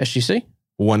 SGC?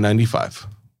 195.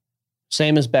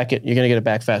 Same as Beckett. You're going to get it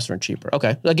back faster and cheaper.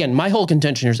 Okay. Again, my whole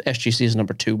contention here is SGC is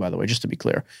number 2, by the way, just to be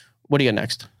clear. What do you got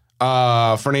next?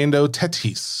 Fernando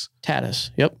Tatis.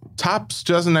 Yep. Topps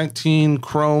 2019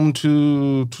 Chrome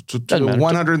to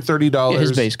 $130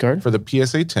 his base card for the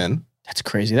PSA 10. That's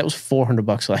crazy. That was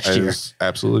 $400 last year. Is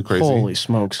absolutely crazy. Holy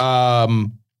smokes.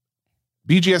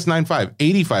 BGS 95,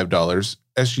 $85.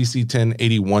 SGC 10,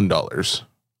 $81.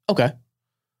 Okay.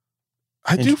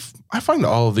 I find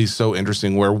all of these so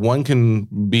interesting where one can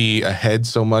be ahead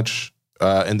so much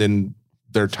and then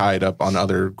they're tied up on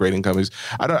other grading companies.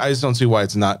 I just don't see why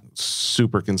it's not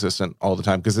super consistent all the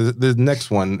time because the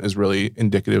next one is really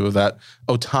indicative of that.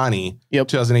 Ohtani,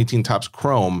 2018 Topps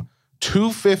Chrome,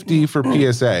 $250 for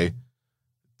PSA.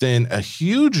 Then a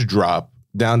huge drop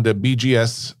down to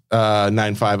BGS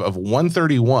 95 of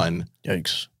 131.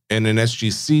 Yikes. And an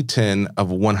SGC 10 of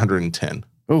 110.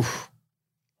 Oof.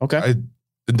 Okay.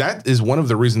 That is one of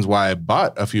the reasons why I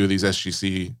bought a few of these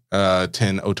SGC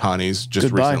 10 Ohtanis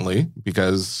just recently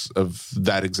because of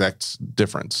that exact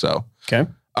difference. So, okay.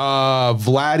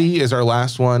 Vladdy is our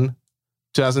last one.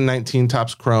 2019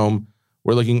 Topps Chrome.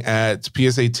 We're looking at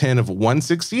PSA 10 of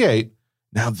 168.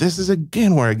 Now, this is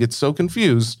again where I get so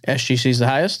confused. SGC is the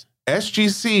highest?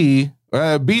 SGC,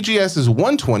 BGS is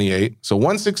 128. So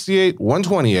 168,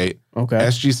 128. Okay.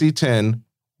 SGC 10,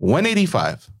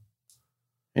 185.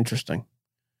 Interesting.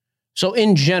 So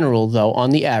in general, though,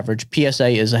 on the average, PSA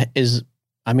is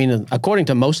according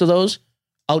to most of those,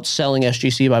 outselling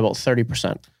SGC by about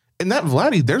 30%. And that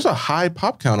Vladdy, there's a high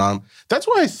pop count on him. That's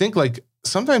why I think like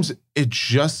sometimes it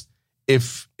just,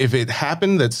 if it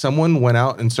happened that someone went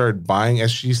out and started buying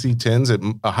SGC 10s at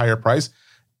a higher price,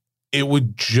 it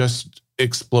would just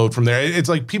explode from there. It's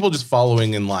like people just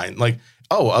following in line. Like,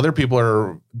 oh, other people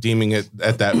are deeming it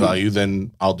at that value,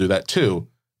 then I'll do that too.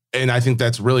 And I think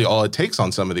that's really all it takes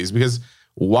on some of these, because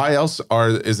why else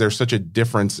is there such a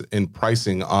difference in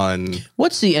pricing on?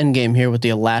 What's the end game here with the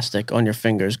elastic on your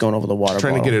fingers going over the water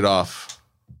trying bottle? To get it off.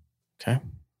 Okay.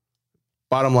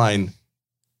 Bottom line,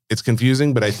 it's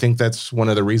confusing, but I think that's one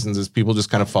of the reasons is people just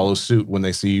kind of follow suit when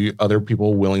they see other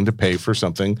people willing to pay for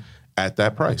something at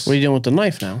that price. What are you doing with the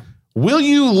knife now? Will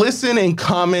you listen and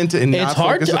comment and it's not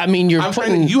hard to, I mean, you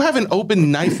have an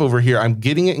open knife over here. I'm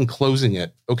getting it and closing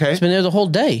it. Okay. It's been there the whole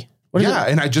day. Yeah.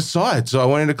 And I just saw it. So I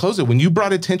wanted to close it. When you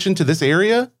brought attention to this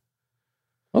area.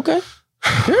 Okay.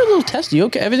 You're a little testy.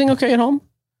 Okay. Everything okay at home?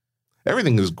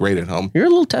 Everything is great at home. You're a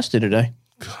little testy today.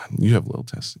 God, you have a little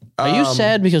testy. Are you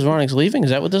sad because Ronnick's leaving?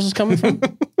 Is that what this is coming from?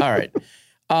 All right.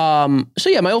 So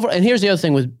yeah, and here's the other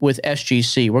thing with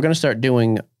SGC. We're going to start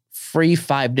doing free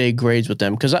 5-day grades with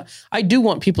them, because I do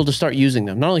want people to start using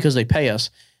them, not only because they pay us.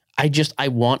 I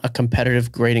want a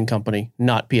competitive grading company,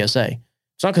 not PSA.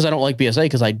 It's not because I don't like PSA,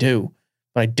 because I do,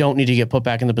 but I don't need to get put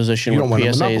back in the position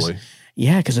where PSA is.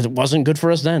 Yeah, because it wasn't good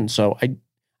for us then. So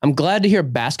I'm glad to hear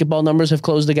basketball numbers have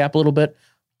closed the gap a little bit.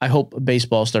 I hope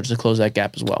baseball starts to close that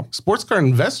gap as well. Sports Card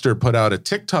Investor put out a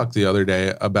TikTok the other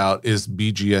day about, is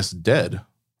BGS dead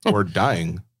or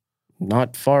dying?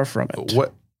 Not far from it.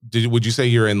 Would you say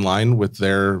you're in line with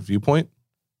their viewpoint?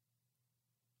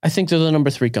 I think they're the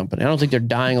number 3 company. I don't think they're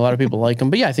dying. A lot of people like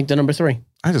them, but yeah, I think they're number 3.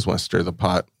 I just want to stir the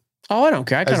pot. Oh, I don't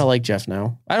care. I kind of like Jeff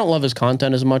now. I don't love his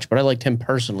content as much, but I liked him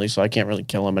personally, so I can't really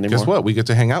kill him anymore. Guess what? We get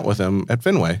to hang out with him at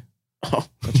Fenway. Oh,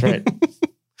 that's right.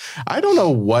 I don't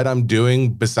know what I'm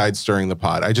doing besides stirring the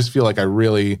pot. I just feel like I'm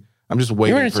just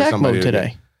waiting You're in for attack somebody mode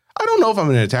today. I don't know if I'm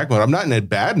in attack mode. I'm not in a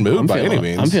bad mood by any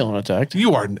means. I'm feeling attacked.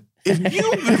 You are. If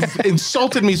you've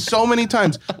insulted me so many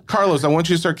times, Carlos, I want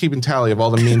you to start keeping tally of all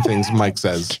the mean things Mike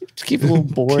says. Just keep a little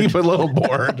bored. Keep a little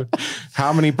bored.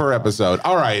 How many per episode?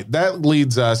 All right, that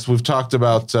leads us. We've talked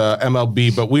about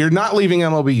MLB, but we are not leaving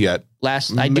MLB yet.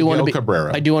 I do want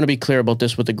to be clear about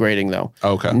this with the grading, though.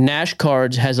 Okay. Nash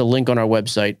Cards has a link on our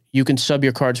website. You can sub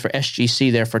your cards for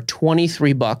SGC there for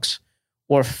 $23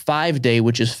 or 5-day,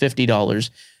 which is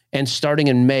 $50. And starting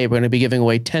in May, we're going to be giving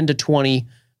away 10 to 20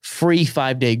 free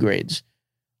 5-day grades.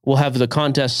 We'll have the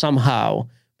contest somehow,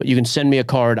 but you can send me a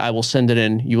card. I will send it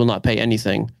in. You will not pay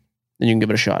anything. Then you can give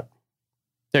it a shot.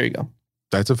 There you go.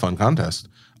 That's a fun contest.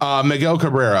 Miguel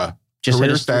Cabrera. Just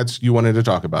career stats you wanted to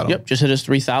talk about him. Yep, just hit his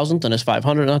 3,000th and his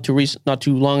 500 not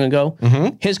too long ago.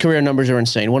 Mm-hmm. His career numbers are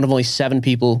insane. One of only 7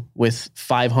 people with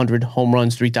 500 home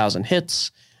runs, 3,000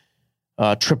 hits,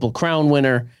 triple crown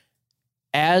winner.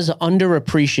 As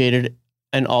underappreciated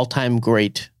an all-time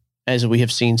great as we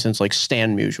have seen since like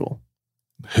Stan Musial.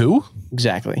 Who?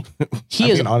 Exactly.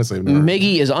 Honestly,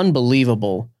 Miggy is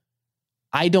unbelievable.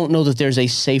 I don't know that there's a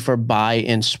safer buy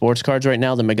in sports cards right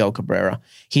now than Miguel Cabrera.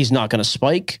 He's not going to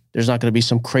spike. There's not going to be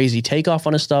some crazy takeoff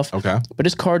on his stuff. Okay. But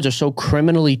his cards are so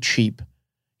criminally cheap.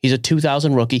 He's a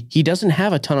 2000 rookie. He doesn't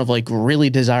have a ton of like really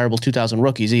desirable 2000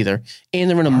 rookies either. And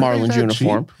they're in a Marlins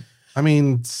uniform. Cheap? I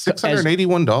mean,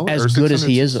 $681. As good as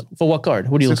he is. For what card?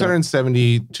 What do you look at?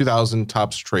 670, 2000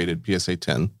 Topps traded, PSA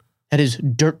 10. That is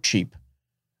dirt cheap.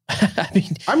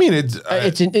 I mean,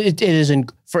 it is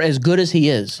for as good as he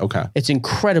is. Okay. It's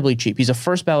incredibly cheap. He's a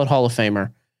first ballot Hall of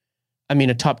Famer. I mean,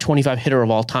 a top 25 hitter of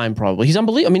all time, probably. He's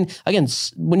unbelievable. I mean, again,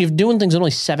 when you're doing things that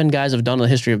only 7 guys have done in the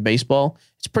history of baseball,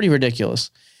 it's pretty ridiculous.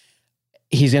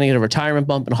 He's going to get a retirement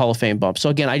bump and a Hall of Fame bump. So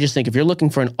again, I just think if you're looking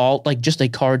for just a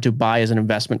card to buy as an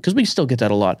investment, because we still get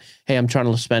that a lot. Hey, I'm trying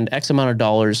to spend X amount of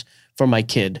dollars for my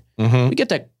kid. Mm-hmm. We get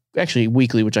that actually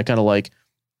weekly, which I kind of like.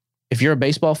 If you're a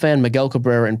baseball fan, Miguel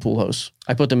Cabrera and Pujols.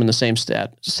 I put them in the same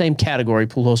category.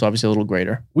 Pujols obviously a little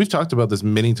greater. We've talked about this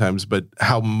many times, but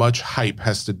how much hype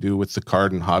has to do with the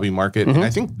card and hobby market. Mm-hmm. And I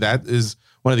think that is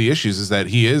one of the issues is that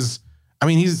his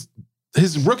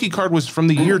rookie card was from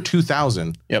the year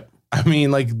 2000. Yep. I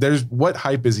mean, like, what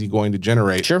hype is he going to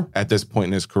generate at this point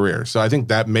in his career? So I think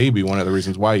that may be one of the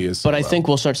reasons why he is. But I think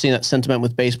we'll start seeing that sentiment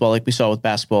with baseball, like we saw with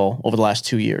basketball over the last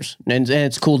 2 years, and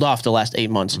it's cooled off the last 8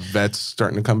 months. Vets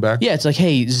starting to come back. Yeah, it's like,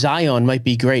 hey, Zion might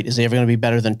be great. Is he ever going to be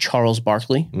better than Charles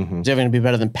Barkley? Mm-hmm. Is he ever going to be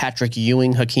better than Patrick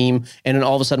Ewing, Hakeem? And then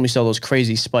all of a sudden we saw those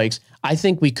crazy spikes. I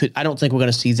don't think we're going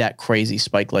to see that crazy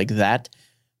spike like that,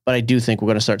 but I do think we're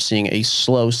going to start seeing a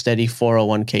slow, steady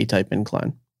 401k type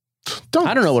incline.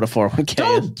 I don't know what a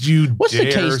 401k is. What's the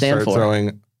K stand for?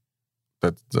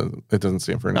 It doesn't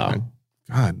stand for anything.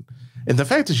 Oh. God. And the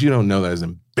fact that you don't know that is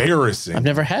embarrassing. I've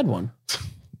never had one.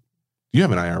 You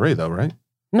have an IRA though, right?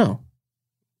 No.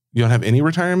 You don't have any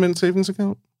retirement savings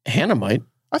account? Hannah might.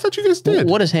 I thought you guys did.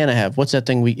 What does Hannah have? What's that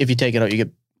thing if you take it out, you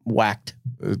get whacked?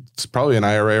 It's probably an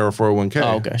IRA or a 401k.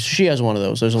 Oh, okay. So she has one of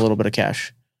those. There's a little bit of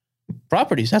cash.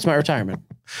 Properties. That's my retirement.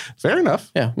 Fair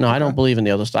enough. Yeah. No, I don't believe in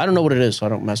the other stuff. I don't know what it is, so I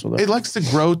don't mess with it. It likes to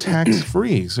grow tax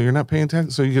free, so you're not paying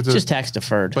tax. So you get to just tax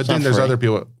deferred. But then there's other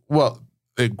people. Well,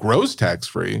 it grows tax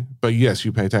free, but yes,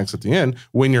 you pay tax at the end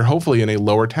when you're hopefully in a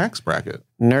lower tax bracket.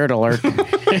 Nerd alert.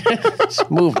 Let's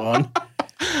move on.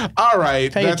 All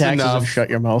right. Pay your taxes and shut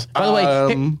your mouth. By the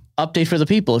way, update for the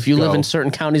people. If you live in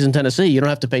certain counties in Tennessee, you don't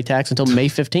have to pay tax until May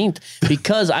 15th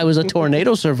because I was a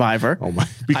tornado survivor. Oh my!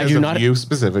 Because of you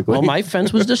specifically. Well, my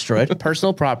fence was destroyed.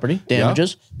 Personal property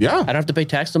damages. Yeah. I don't have to pay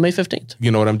tax till May 15th.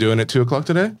 You know what I'm doing at 2:00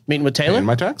 today? Meeting with Taylor? Paying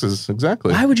my taxes.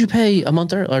 Exactly. Why would you pay a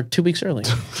month or 2 weeks early?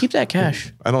 Keep that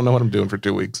cash. I don't know what I'm doing for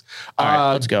 2 weeks. All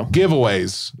right, let's go.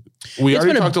 Giveaways. We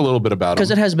already talked a little bit about it.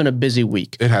 Because it has been a busy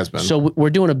week. It has been. So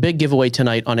we're doing a big giveaway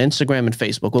tonight on Instagram and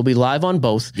Facebook. We'll be live on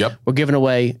both. Yep. We're giving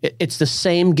away, it's the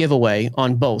same giveaway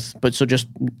on both, but so just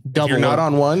double. If you're not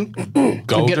on one,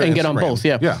 go and get on both.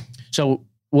 Yeah. Yeah. So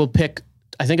we'll pick,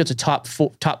 I think it's a top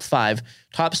 5.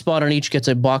 Top spot on each gets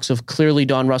a box of Clearly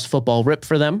Don Russ football rip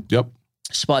for them. Yep.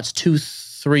 Spots 2,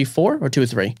 3, 4 or 2 or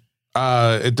 3?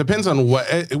 It depends on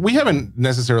what, we haven't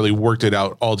necessarily worked it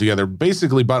out all together.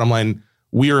 Basically, bottom line,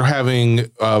 we are having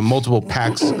multiple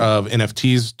packs of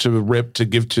NFTs to rip to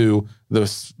give to the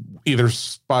either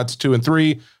spots 2 and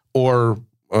 3 or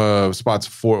spots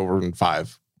 4 and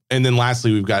 5. And then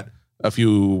lastly, we've got a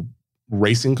few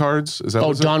racing cards. Is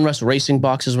that Don Russ racing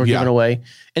boxes we're giving away.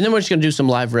 And then we're just going to do some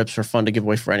live rips for fun to give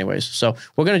away for anyways. So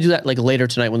we're going to do that like later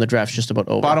tonight when the draft's just about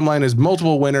over. Bottom line is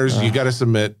multiple winners. You got to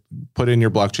submit, put in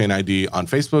your blockchain ID on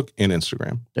Facebook and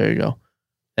Instagram. There you go.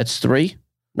 That's 3.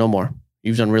 No more.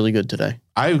 You've done really good today.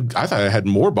 I thought I had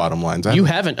more bottom lines. You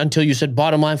haven't until you said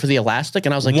bottom line for the elastic,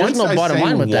 and I was like, "There's no bottom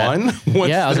line with that."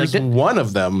 Yeah, I was like, one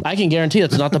of them. I can guarantee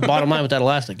that's not the bottom line with that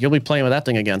elastic. You'll be playing with that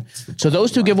thing again. So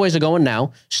those 2 giveaways are going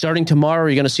now. Starting tomorrow,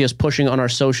 you're going to see us pushing on our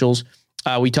socials.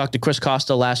 We talked to Chris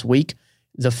Costa last week.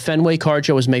 The Fenway Card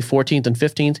Show is May 14th and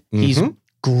 15th. He's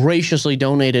graciously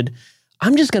donated.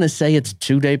 I'm just going to say it's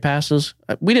 2-day passes.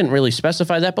 We didn't really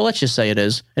specify that, but let's just say it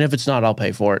is. And if it's not, I'll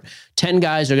pay for it. 10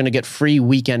 guys are going to get free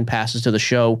weekend passes to the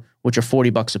show, which are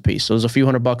 $40 a piece. So there's a few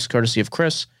 $100 courtesy of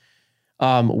Chris.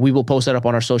 We will post that up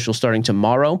on our social starting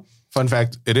tomorrow. Fun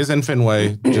fact, it is in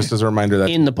Fenway, just as a reminder,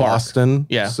 that's in the park. Boston.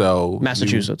 Yeah. So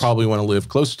Massachusetts. You probably want to live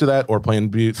close to that or plan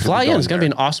B. Fly in. It's going to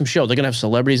be an awesome show. They're going to have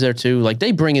celebrities there too. Like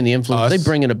they bring in the influence. They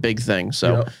bring in a big thing.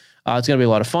 So it's going to be a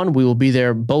lot of fun. We will be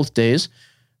there both days.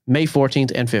 May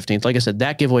 14th and 15th. Like I said,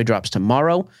 that giveaway drops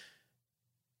tomorrow.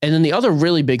 And then the other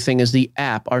really big thing is the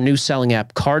app, our new selling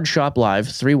app, Card Shop Live,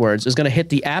 3 words, is going to hit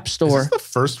the App Store. Is this the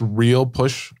first real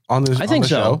push on this? I think so.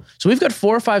 Show? So we've got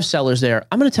 4 or 5 sellers there.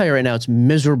 I'm going to tell you right now, it's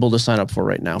miserable to sign up for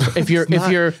right now. If you're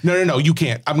no, you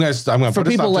can't. I'm going to for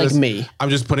people like me. I'm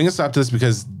just putting a stop to this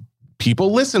because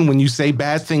people listen when you say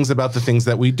bad things about the things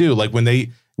that we do. Like when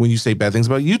you say bad things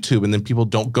about YouTube, and then people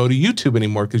don't go to YouTube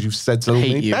anymore because you've said so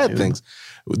many bad things.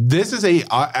 This is a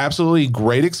absolutely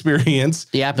great experience.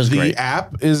 The app is great. The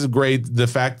app is great. The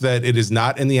fact that it is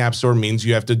not in the App Store means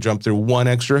you have to jump through one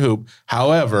extra hoop.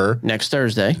 However, next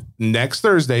Thursday,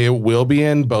 it will be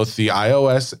in both the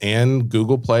iOS and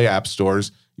Google Play app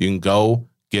stores. You can go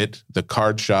get the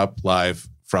Card Shop Live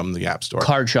from the App Store.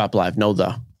 Card Shop Live, I'm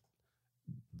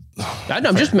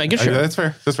just making sure. That's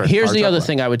fair. Here's Card the other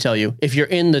thing I would tell you. If you're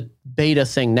in the beta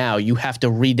thing now, you have to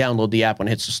re-download the app when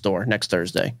it hits the store next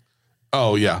Thursday.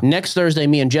 Oh, yeah. Next Thursday,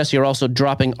 me and Jesse are also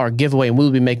dropping our giveaway, and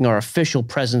we'll be making our official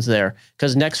presence there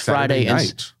because next Friday,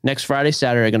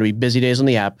 Saturday are going to be busy days on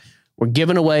the app. We're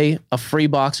giving away a free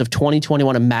box of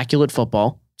 2021 Immaculate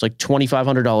Football. It's like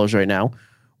 $2,500 right now.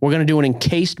 We're going to do an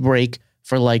encased break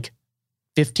for like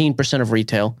 15% of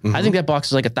retail. I think that box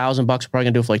is like $1,000. We're probably going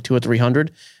to do it for like $200 or $300.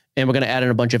 And we're going to add in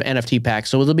a bunch of NFT packs.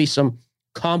 So there'll be some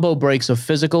combo breaks of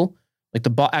physical, like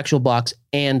the actual box,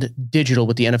 and digital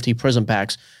with the NFT Prism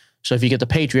packs. So if you get the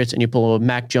Patriots and you pull a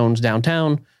Mac Jones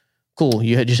downtown, cool.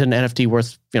 You just had an NFT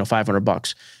worth,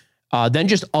 $500. Then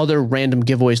just other random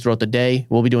giveaways throughout the day.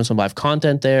 We'll be doing some live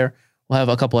content there. We'll have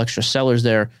a couple extra sellers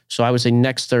there. So I would say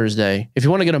next Thursday, if you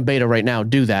want to get on beta right now,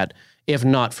 do that. If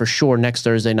not, for sure, next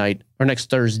Thursday night or next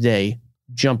Thursday,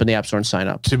 jump in the App Store and sign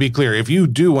up. To be clear, if you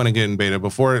do want to get in beta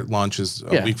before it launches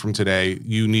a week from today,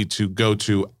 you need to go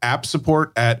to app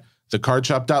support at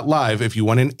thecardshop.live if you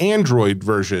want an Android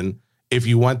version. If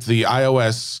you want the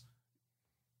iOS,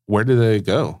 where do they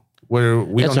go? Where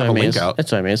we don't have a link out.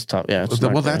 That's what I mean. It's tough. Yeah.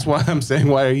 Well, that's why I'm saying,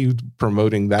 why are you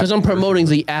promoting that? Because I'm promoting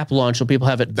the app launch so people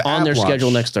have it on their schedule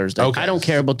next Thursday. Okay. I don't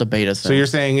care about the beta thing. So you're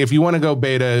saying if you want to go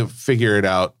beta, figure it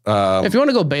out. If you want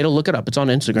to go beta, look it up. It's on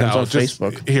Instagram. It's on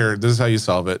Facebook. Here, this is how you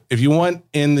solve it. If you want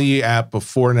in the app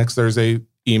before next Thursday,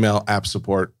 email app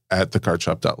support at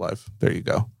thecardshop.live. There you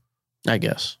go. I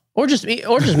guess. Or just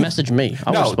message me.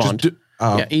 I'll respond.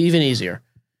 Even easier.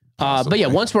 But yeah,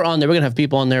 once we're on there, we're going to have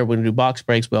people on there. We're going to do box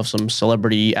breaks. We'll have some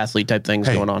celebrity athlete type things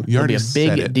going on. It'll be a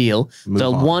big deal.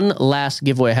 One last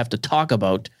giveaway I have to talk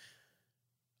about.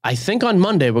 I think on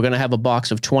Monday, we're going to have a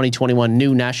box of 2021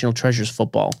 new National Treasures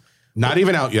football. Not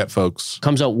even out yet, folks.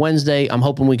 Comes out Wednesday. I'm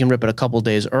hoping we can rip it a couple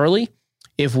days early.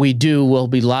 If we do, we'll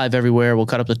be live everywhere. We'll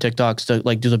cut up the TikToks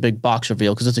to do the big box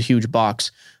reveal because it's a huge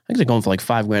box. I think they're going for like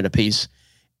 $5,000 a piece.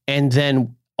 And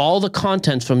then all the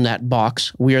contents from that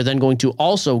box, we are then going to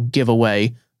also give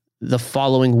away the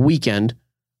following weekend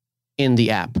in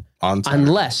the app.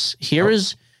 Unless,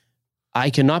 I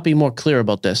cannot be more clear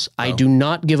about this. Oh. I do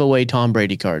not give away Tom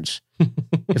Brady cards.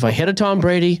 If I hit a Tom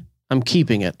Brady, I'm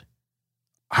keeping it.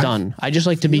 Done. I just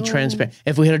like to be transparent.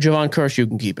 If we hit a Javon Curse, you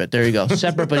can keep it. There you go.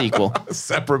 Separate but equal.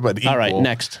 Separate but equal. All right,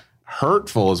 next.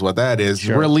 Hurtful is what that is.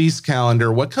 Sure. Release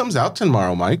calendar. What comes out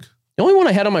tomorrow, Mike? The only one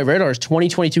I had on my radar is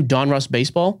 2022 Don Russ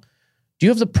baseball. Do you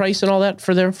have the price and all that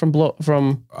for there from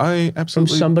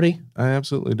somebody? I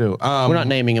absolutely do. We're not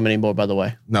naming him anymore, by the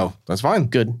way. No, that's fine.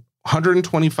 Good.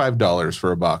 $125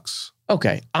 for a box.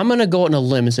 Okay, I'm gonna go on a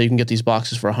limb and say you can get these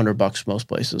boxes for $100 most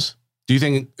places. Do you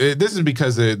think this is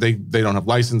because they don't have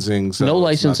licensing? So no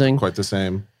licensing, it's not quite the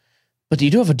same. But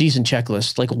you do have a decent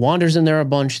checklist. Like Wander's in there a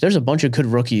bunch. There's a bunch of good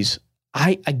rookies.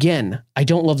 I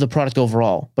don't love the product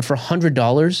overall, but for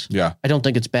 $100, I don't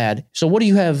think it's bad. So what do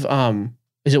you have?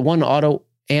 Is it one auto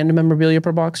and memorabilia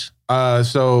per box?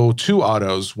 So 2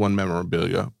 autos, 1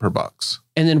 memorabilia per box.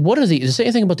 And then what are does it say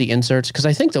anything about the inserts? Because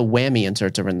I think the whammy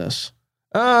inserts are in this.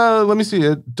 Let me see.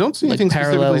 I don't see anything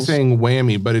specifically saying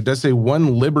whammy, but it does say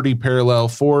 1 Liberty parallel,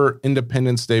 4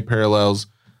 Independence Day parallels,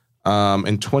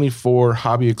 and 24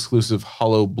 hobby exclusive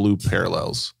hollow blue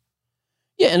parallels.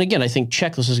 Yeah, and again, I think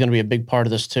checklist is going to be a big part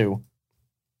of this too.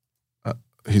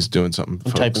 He's doing something.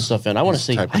 I'm typing stuff in. I want to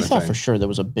see. I thought for sure there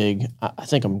was a big. I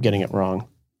think I'm getting it wrong.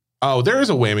 Oh, there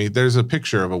is a whammy. There's a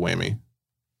picture of a whammy.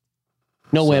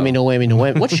 No whammy, no whammy, no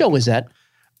whammy. What show is that?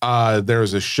 There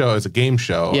was a show. It's a game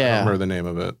show. Yeah. I don't remember the name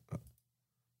of it.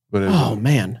 But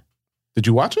man. Did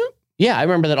you watch it? Yeah, I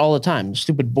remember that all the time. The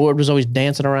stupid board was always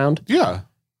dancing around. Yeah.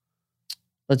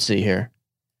 Let's see here.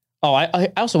 Oh,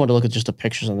 I also want to look at just the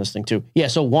pictures on this thing too. Yeah,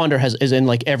 so Wander is in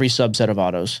like every subset of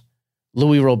autos.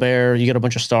 Louis Robert, you get a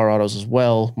bunch of star autos as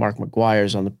well. Mark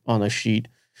McGuire's on the sheet.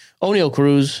 O'Neal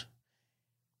Cruz.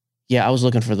 Yeah, I was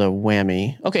looking for the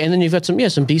whammy. Okay, and then you've got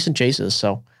some decent chases.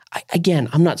 So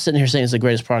I'm not sitting here saying it's the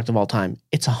greatest product of all time.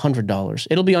 It's $100.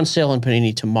 It'll be on sale on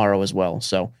Panini tomorrow as well.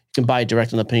 So you can buy it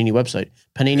direct on the Panini website,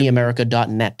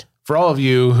 paniniamerica.net. For all of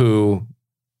you who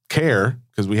care,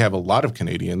 because we have a lot of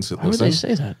Canadians that listen. Why would they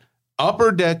say that?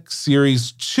 Upper Deck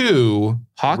Series 2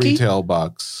 hockey retail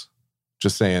box.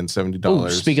 Just saying, $70.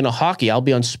 Ooh, speaking of hockey, I'll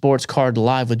be on Sports Card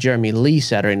Live with Jeremy Lee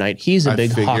Saturday night. He's a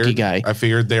big hockey guy. I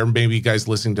figured there may be guys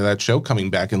listening to that show, coming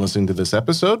back and listening to this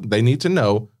episode. They need to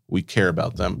know we care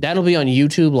about them. That'll be on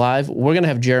YouTube Live. We're going to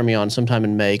have Jeremy on sometime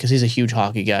in May because he's a huge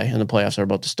hockey guy and the playoffs are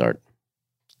about to start.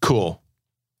 Cool.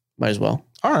 Might as well.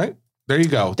 All right. There you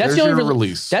go. There's your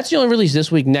release. That's the only release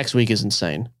this week. Next week is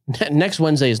insane. Next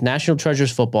Wednesday is National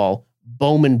Treasures football,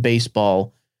 Bowman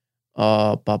baseball.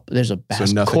 But there's a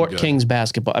Court Kings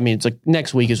basketball. I mean, it's like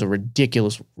next week is a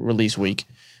ridiculous release week.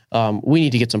 We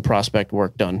need to get some prospect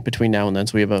work done between now and then,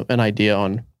 so we have an idea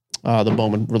on the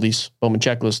Bowman release, Bowman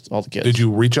checklist, all the kids. Did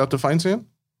you reach out to Feinsand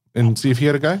and see if he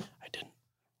had a guy? I didn't.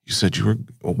 You said you were.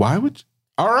 Why would? You?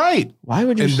 All right. Why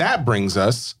would you? And that brings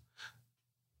us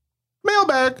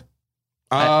mailbag.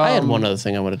 I had one other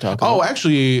thing I want to talk about. Oh,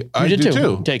 actually, I did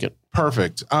too. Take it.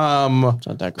 Perfect. It's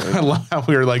not that great.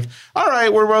 We were like, all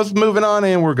right, we're both moving on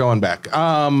and we're going back.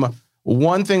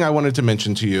 One thing I wanted to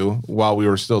mention to you while we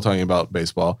were still talking about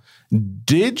baseball,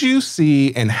 did you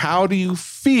see and how do you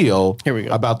feel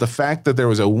about the fact that there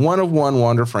was a 1-of-1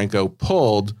 Wander Franco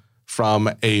pulled from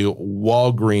a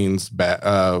Walgreens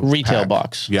retail pack?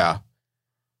 Box? Yeah.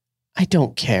 I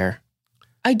don't care.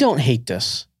 I don't hate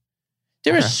this.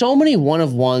 There are so many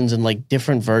 1-of-1s and like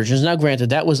different versions. Now,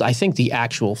 granted, that was, I think, the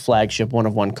actual flagship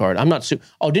 1-of-1 card. I'm not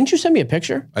Oh, didn't you send me a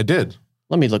picture? I did.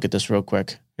 Let me look at this real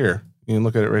quick. Here, you can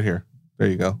look at it right here. There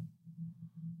you go.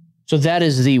 So that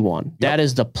is the one. Yep. That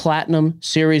is the Platinum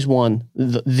Series 1,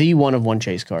 the 1-of-1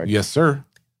 chase card. Yes, sir.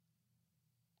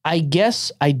 I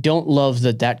guess I don't love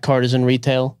that card is in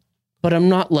retail, but I'm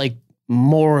not like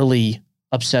morally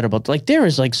upset about like there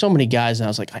is like so many guys and I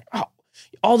was like,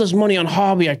 all this money on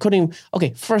hobby, I couldn't even.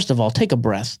 Okay, first of all, take a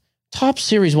breath. Top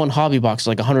Series 1 hobby box is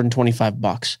like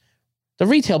 $125. The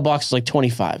retail box is like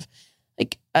 $25.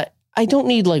 Like I don't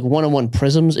need like 1-of-1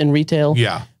 prisms in retail.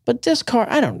 Yeah. But this card,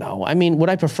 I don't know. I mean, would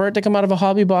I prefer it to come out of a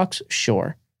hobby box?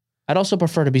 Sure. I'd also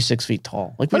prefer to be 6 feet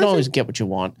tall. Like, we don't always get what you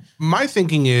want. My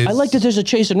thinking is... I like that there's a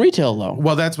chase in retail, though.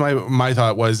 Well, that's my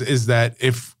thought is that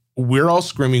if we're all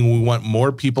screaming, we want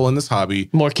more people in this hobby.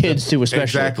 More kids, too, especially.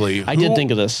 Exactly. I did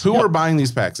think of this. Who are buying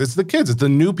these packs? It's the kids. It's the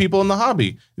new people in the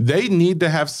hobby. They need to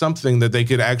have something that they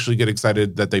could actually get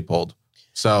excited that they pulled.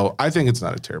 So I think it's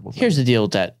not a terrible thing. Here's the deal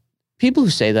with that. People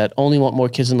who say that only want more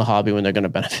kids in the hobby when they're going to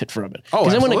benefit from it. Oh,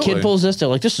 because then when a kid pulls this, they're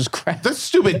like, this is crap. That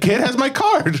stupid kid has my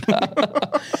card.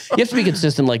 You have to be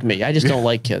consistent like me. I just don't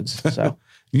like kids. So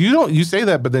you say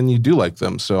that, but then you do like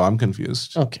them. So I'm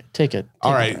confused. Okay, take it.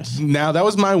 All right. Now that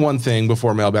was my one thing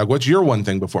before mailbag. What's your one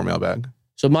thing before mailbag?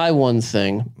 So my one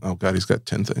thing. Oh God, he's got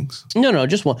 10 things. No,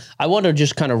 just one. I want to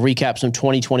just kind of recap some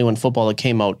 2021 football that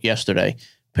came out yesterday.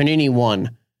 Panini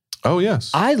won. Oh, yes.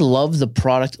 I love the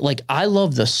product. Like, I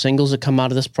love the singles that come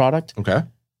out of this product. Okay.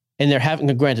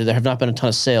 And granted, there have not been a ton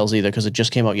of sales either because it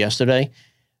just came out yesterday.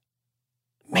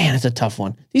 Man, it's a tough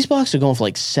one. These boxes are going for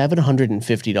like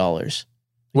 $750.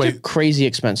 Wait. They're crazy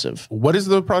expensive. What is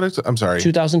the product? I'm sorry.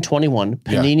 2021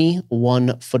 Panini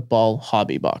One Football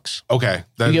Hobby Box. Okay.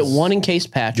 You get one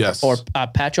encased patch or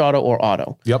patch auto or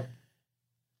auto. Yep.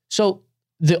 So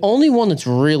the only one that's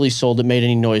really sold that made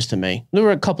any noise to me, there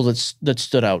were a couple that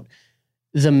stood out.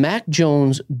 The Mac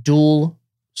Jones dual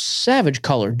Savage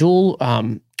color, dual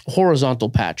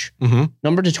horizontal patch,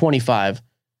 number to 25,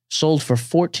 sold for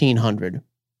 $1,400.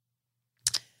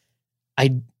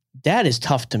 That is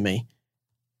tough to me.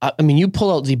 I mean, you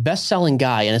pull out the best-selling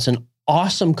guy, and it's an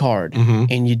awesome card,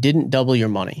 and you didn't double your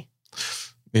money.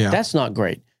 Yeah, that's not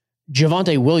great.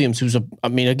 Javonte Williams, who's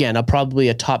probably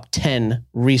a top 10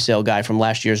 resale guy from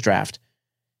last year's draft.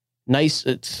 Nice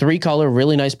 3-color,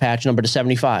 really nice patch, number to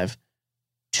 75,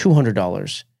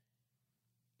 $200.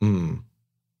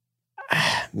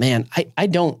 Man,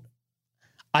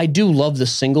 I do love the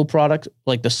single product,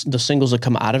 like the singles that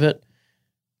come out of it.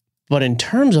 But in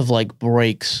terms of like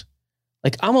breaks,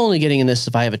 like I'm only getting in this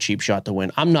if I have a cheap shot to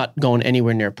win. I'm not going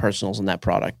anywhere near personals in that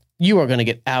product. You are going to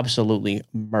get absolutely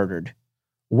murdered.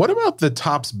 What about the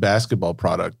Topps basketball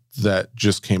product that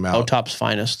just came out? Oh, Topps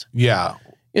Finest. Yeah.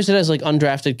 Yes, it has like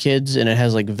undrafted kids and it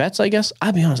has like vets, I guess.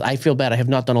 I'll be honest, I feel bad. I have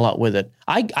not done a lot with it.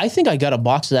 I think I got a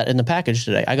box of that in the package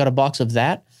today. I got a box of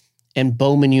that and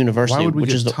Bowman University. Why would we which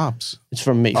get is Topps? It's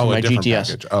from me, from my GTS.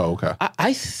 Package. Oh, okay.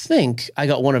 I think I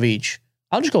got one of each.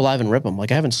 I'll just go live and rip them.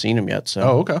 Like I haven't seen them yet. So.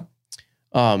 Oh, okay.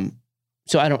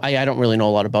 So I don't really know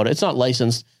a lot about it. It's not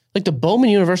licensed. Like the Bowman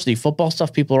University football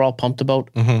stuff, people are all pumped about.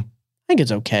 I think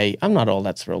it's okay. I'm not all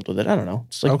that thrilled with it. I don't know.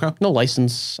 It's like no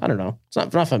license. I don't know. It's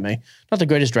not for me. Not the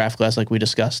greatest draft class like we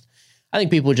discussed. I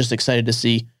think people are just excited to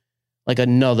see like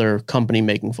another company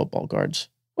making football cards,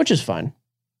 which is fine.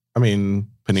 I mean,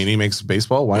 Panini makes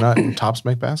baseball. Why not Topps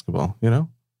make basketball? You know,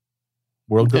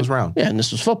 world goes round. Yeah, and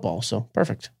this was football, so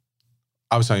perfect.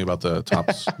 I was talking about the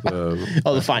Topps.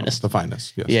 The Finest. The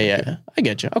Finest. Yes. Yeah. I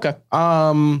get you. Okay.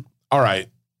 All right.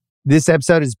 This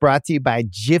episode is brought to you by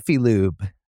Jiffy Lube.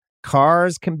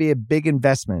 Cars can be a big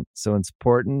investment, so it's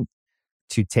important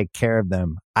to take care of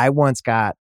them. I once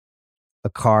got a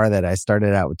car that I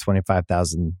started out with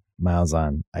 25,000 miles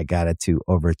on. I got it to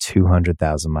over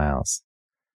 200,000 miles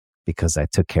because I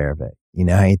took care of it. You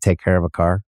know how you take care of a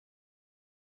car?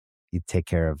 You take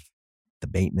care of the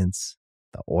maintenance,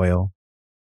 the oil,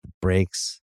 the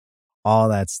brakes, all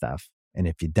that stuff. And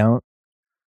if you don't,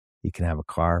 you can have a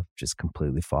car just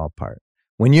completely fall apart.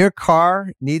 When your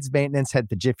car needs maintenance, head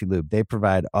to Jiffy Lube. They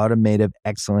provide automotive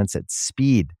excellence at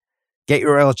speed. Get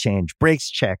your oil change, brakes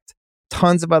checked,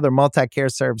 tons of other multi-care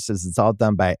services. It's all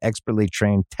done by expertly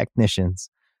trained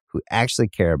technicians who actually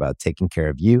care about taking care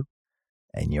of you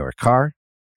and your car.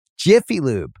 Jiffy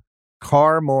Lube,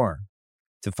 car more.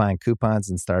 To find coupons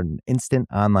and start an instant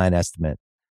online estimate,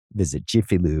 visit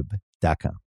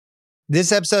jiffylube.com.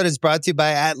 This episode is brought to you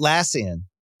by Atlassian.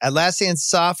 Atlassian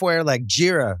software like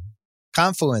Jira,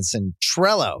 Confluence, and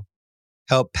Trello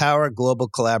help power global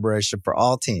collaboration for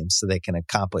all teams so they can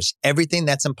accomplish everything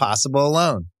that's impossible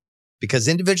alone. Because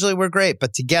individually we're great,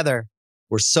 but together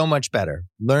we're so much better.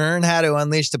 Learn how to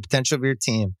unleash the potential of your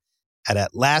team at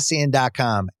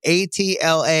Atlassian.com.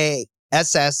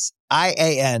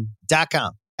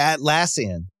 Atlassian.com.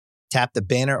 Atlassian. Tap the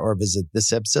banner or visit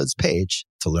this episode's page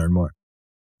to learn more.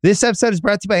 This episode is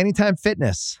brought to you by Anytime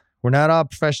Fitness. We're not all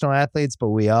professional athletes, but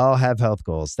we all have health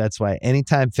goals. That's why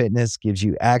Anytime Fitness gives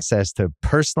you access to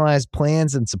personalized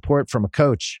plans and support from a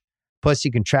coach. Plus,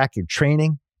 you can track your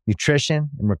training, nutrition,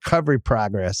 and recovery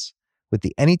progress with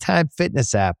the Anytime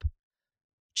Fitness app,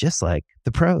 just like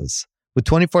the pros. With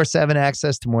 24/7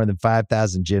 access to more than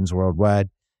 5,000 gyms worldwide,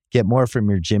 get more from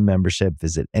your gym membership.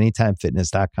 Visit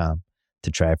anytimefitness.com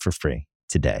to try it for free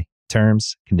today.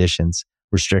 Terms, conditions,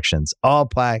 restrictions all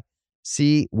apply.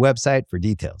 See website for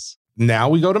details. Now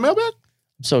we go to Mailbag?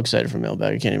 I'm so excited for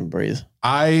Mailbag. I can't even breathe.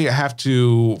 I have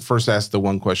to first ask the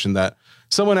one question that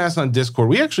someone asked on Discord.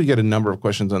 We actually get a number of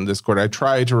questions on Discord. I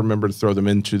try to remember to throw them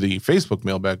into the Facebook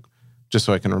Mailbag just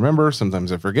so I can remember.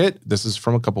 Sometimes I forget. This is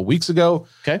from a couple weeks ago.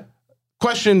 Okay.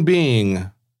 Question being,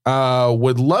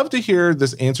 would love to hear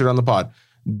this answered on the pod.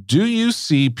 Do you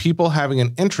see people having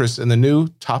an interest in the new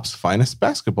Topps Finest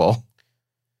basketball?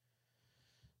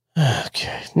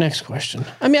 Okay, next question.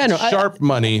 I mean, I know sharp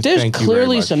money. There's Thank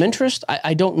clearly you some interest.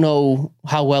 I don't know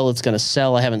how well it's going to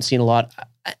sell. I haven't seen a lot.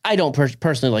 I don't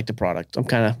personally like the product. I'm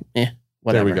kind of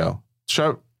whatever. There we go.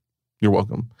 Sharp. You're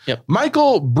welcome. Yep.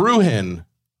 Michael Bruhin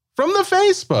from the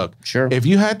Facebook. Sure. If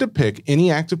you had to pick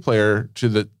any active player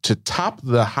to top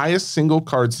the highest single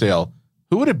card sale,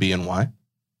 who would it be and why?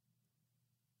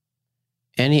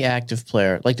 Any active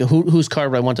player, like whose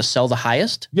card would I want to sell the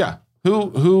highest? Yeah.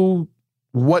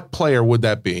 What player would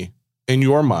that be in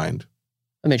your mind?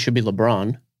 I mean, it should be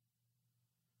LeBron.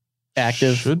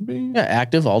 Active. Should be? Yeah,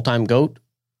 active, all-time GOAT.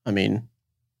 I mean,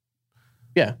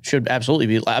 yeah, should absolutely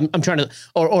be. I'm trying to,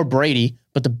 or Brady,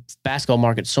 but the basketball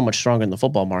market's so much stronger than the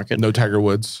football market. No Tiger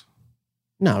Woods.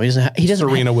 No, he doesn't.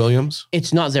 Serena Williams.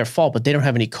 It's not their fault, but they don't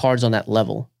have any cards on that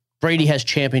level. Brady has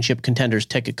championship contenders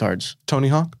ticket cards. Tony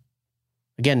Hawk.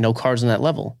 Again, no cards on that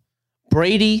level.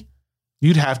 Brady.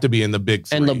 You'd have to be in the big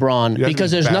three. And LeBron, because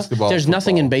there's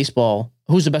nothing in baseball.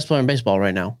 Who's the best player in baseball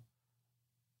right now?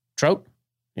 Trout?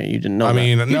 Yeah, you didn't know.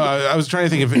 I was trying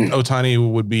to think if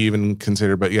Ohtani would be even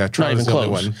considered, but yeah, Trout is the only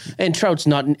one. And Trout's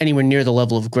not anywhere near the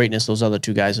level of greatness those other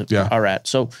two guys are at.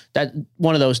 So that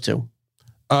one of those two.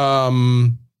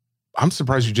 I'm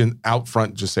surprised you didn't out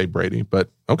front just say Brady, but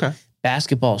okay.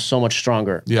 Basketball is so much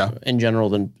stronger in general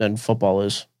than football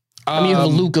is. I mean, you have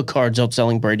Luka cards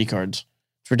outselling Brady cards.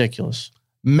 It's ridiculous.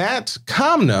 Matt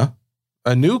Kamna,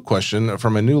 a new question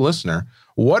from a new listener.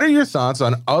 What are your thoughts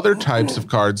on other types of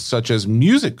cards, such as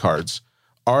music cards?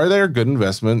 Are they a good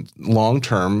investment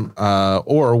long-term,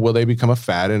 or will they become a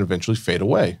fad and eventually fade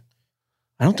away?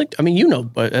 I don't think, you know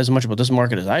as much about this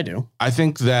market as I do. I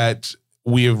think that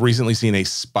we have recently seen a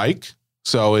spike.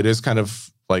 So it is kind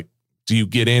of like, do you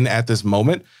get in at this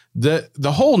moment? The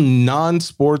whole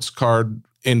non-sports card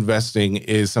investing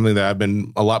is something that I've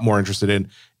been a lot more interested in.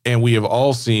 And we have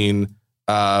all seen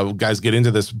guys get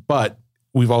into this, but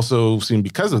we've also seen,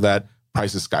 because of that,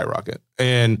 prices skyrocket.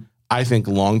 And I think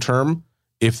long-term,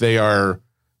 if they are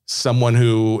someone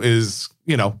who is,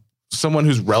 someone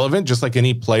who's relevant, just like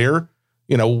any player,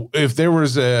 if there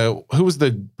was who was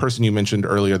the person you mentioned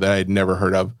earlier that I had never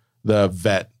heard of, the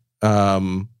vet?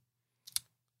 Stan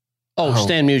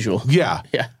Musial. Yeah.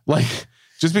 Yeah. Like,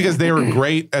 just because they were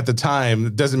great at the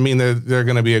time doesn't mean that they're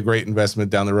going to be a great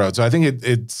investment down the road. So I think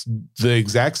it's the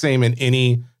exact same in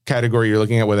any category you're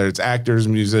looking at, whether it's actors,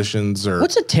 musicians, or...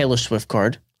 What's a Taylor Swift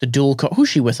card? The dual card? Who's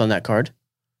she with on that card?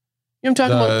 You know what I'm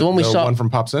talking about? The one we saw? The one from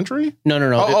Pop Century? No.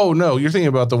 No. You're thinking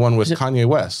about the one with Kanye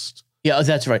West. Yeah,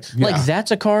 that's right. Yeah. Like,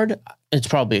 that's a card. It's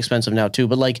probably expensive now, too.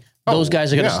 But, like, those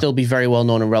guys are going to still be very well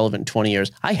known and relevant in 20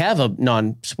 years. I have a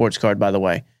non-sports card, by the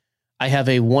way. I have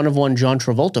a one-of-one John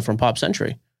Travolta from Pop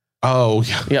Century. Oh,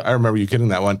 yeah. Yep. I remember you getting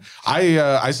that one.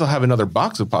 I still have another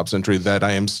box of Pop Century that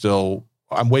I'm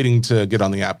waiting to get on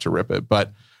the app to rip it.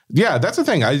 But, yeah, that's the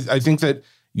thing. I think that,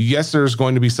 yes, there's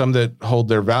going to be some that hold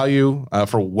their value.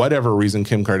 For whatever reason,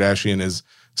 Kim Kardashian is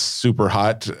super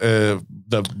hot. The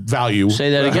value.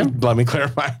 Say that again. Let me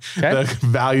clarify. Okay. The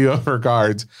value of her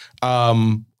cards.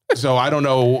 So I don't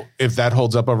know if that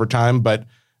holds up over time, but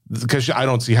because I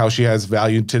don't see how she has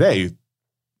value today.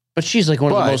 But she's like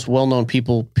one of the most well-known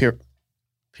people,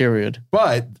 period.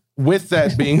 But with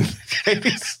that being the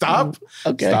case, stop.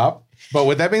 But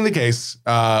with that being the case,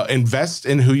 invest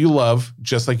in who you love,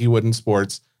 just like you would in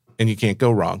sports, and you can't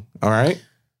go wrong. All right.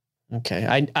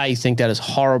 Okay, I think that is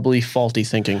horribly faulty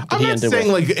thinking. I'm not saying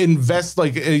like invest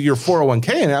like your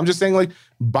 401k in it. I'm just saying like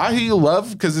buy who you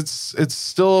love because it's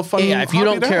still a fun. Yeah, if you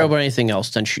don't care about anything else,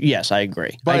 then yes, I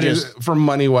agree. But for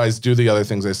money wise, do the other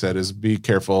things I said. Is be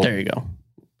careful. There you go.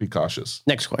 Be cautious.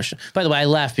 Next question. By the way, I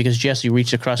laughed because Jesse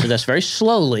reached across the desk very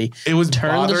slowly. It was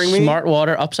turned bothering the me. smart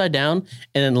water upside down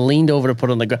and then leaned over to put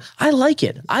it on the ground. I like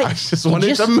it. I just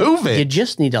wanted to move it. You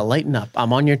just need to lighten up.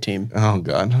 I'm on your team. Oh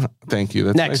God, thank you.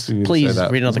 That's next. Nice of you Please to say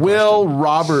that. read another Will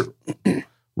question.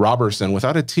 Robertson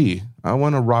without a T. I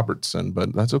want a Robertson,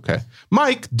 but that's okay.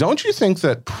 Mike, don't you think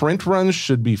that print runs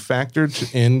should be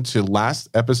factored into last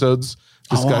episode's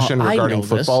discussion regarding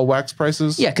football wax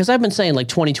prices? Yeah, because I've been saying like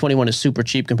 2021 is super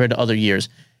cheap compared to other years.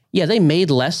 Yeah, they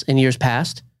made less in years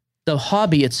past. The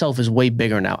hobby itself is way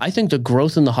bigger now. I think the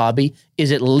growth in the hobby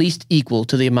is at least equal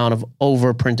to the amount of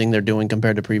overprinting they're doing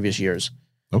compared to previous years.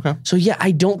 Okay. So yeah,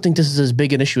 I don't think this is as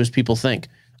big an issue as people think.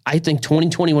 I think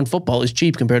 2021 football is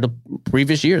cheap compared to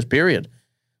previous years, period.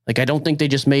 Like, I don't think they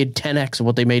just made 10x of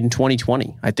what they made in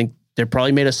 2020. I think they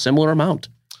probably made a similar amount.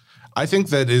 I think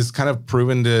that is kind of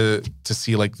proven to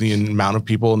see like the amount of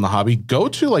people in the hobby. Go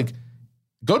to our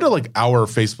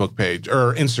Facebook page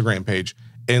or Instagram page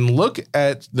and look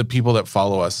at the people that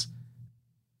follow us.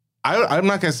 I'm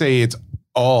not going to say it's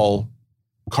all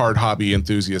card hobby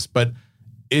enthusiasts, but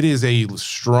it is a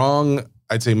strong,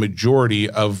 I'd say, majority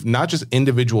of not just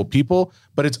individual people,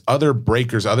 but it's other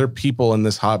breakers, other people in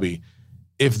this hobby.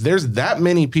 If there's that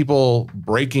many people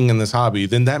breaking in this hobby,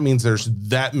 then that means there's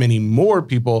that many more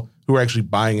people who are actually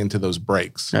buying into those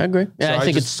breaks. I agree. Yeah, so I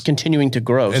think it's continuing to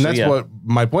grow. And that's what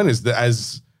my point is, that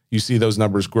as you see those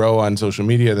numbers grow on social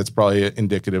media, that's probably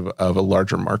indicative of a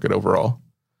larger market overall.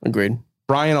 Agreed.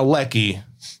 Brian Alecki,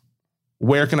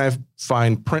 where can I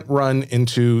find print run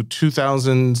into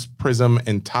 2000s Prism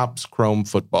and Topps Chrome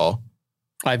football?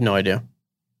 I have no idea.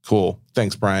 Cool.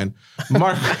 Thanks, Brian.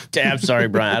 Mark. Damn, sorry,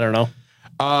 Brian. I don't know.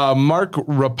 Mark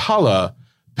Rapala,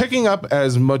 picking up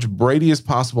as much Brady as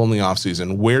possible in the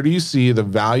offseason. Where do you see the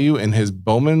value in his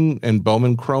Bowman and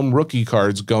Bowman Chrome rookie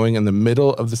cards going in the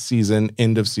middle of the season,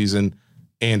 end of season,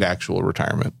 and actual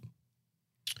retirement?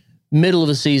 Middle of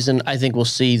the season, I think we'll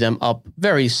see them up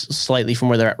very slightly from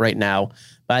where they're at right now.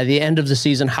 By the end of the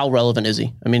season, how relevant is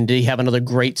he? I mean, did he have another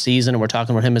great season and we're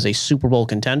talking about him as a Super Bowl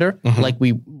contender like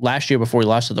we last year before he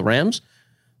lost to the Rams?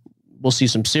 We'll see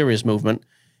some serious movement.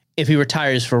 If he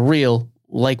retires for real,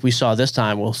 like we saw this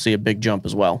time, we'll see a big jump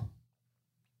as well.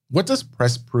 What does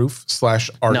press proof /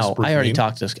 artist proof I already mean?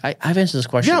 talked this. I've answered this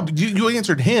question. Yeah, but you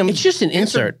answered him. It's just an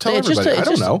insert. Tell everybody. I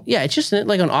don't know. Yeah, it's just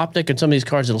like on Optic and some of these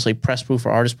cards, it'll say press proof or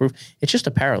artist proof. It's just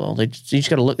a parallel. You just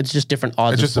got to look. It's just different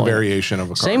odds. It's just a variation of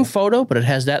a card. Same photo, but it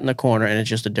has that in the corner, and it's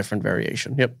just a different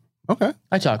variation. Yep. Okay.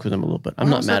 I talked with him a little bit. I'm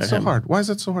not mad at him. Hard? Why is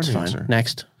that so hard to answer?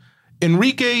 Next.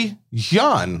 Enrique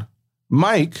Jan.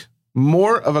 Mike,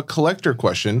 more of a collector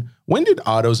question. When did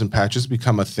autos and patches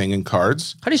become a thing in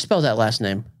cards? How do you spell that last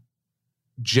name?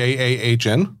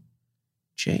 Jahn.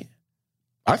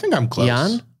 I think I'm close.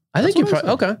 Jan? I think you're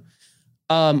okay.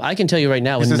 I can tell you right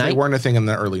now. They weren't a thing in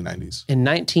the early 90s. In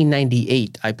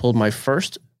 1998, I pulled my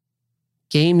first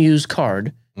game used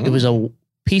card. It was a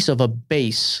piece of a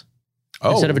base.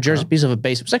 Instead of a jersey, piece of a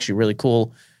base. It was actually really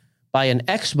cool. By an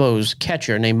Expos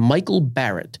catcher named Michael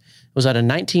Barrett. It was at a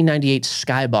 1998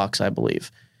 Skybox, I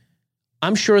believe.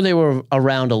 I'm sure they were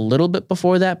around a little bit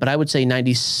before that, but I would say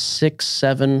 96,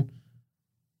 7,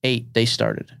 8, they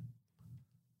started.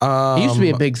 It used to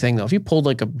be a big thing, though. If you pulled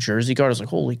like a jersey card, it was like,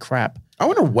 holy crap. I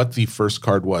wonder what the first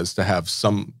card was to have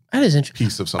some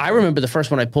piece of something. I remember the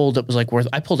first one I pulled, it was like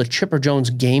I pulled a Chipper Jones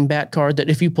game bat card that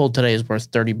if you pulled today is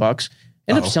worth $30.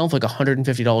 Ended up selling for like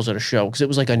 $150 at a show because it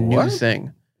was like a new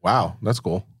thing. Wow, that's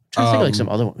cool. I'm trying to think of like some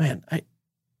other one. Man,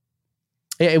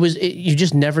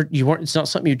 it's not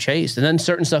something you chased. And then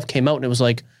certain stuff came out and it was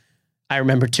like, I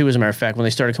remember too, as a matter of fact, when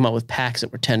they started coming out with packs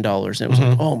that were $10 and it was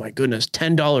like, oh my goodness,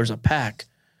 $10 a pack.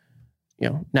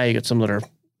 Now you get some that are,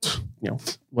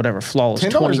 whatever, flawless,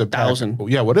 20,000.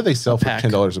 Yeah, what do they sell for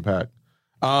 $10 a pack?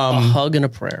 A hug and a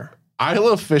prayer.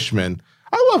 Isla Fishman.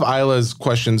 I love Isla's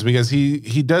questions because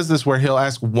he does this where he'll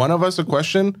ask one of us a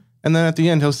question and then at the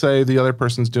end he'll say the other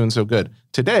person's doing so good.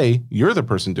 Today, you're the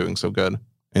person doing so good.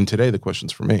 And today the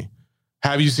question's for me.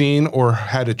 Have you seen or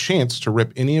had a chance to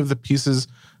rip any of the pieces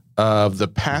of the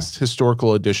past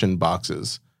historical edition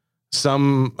boxes?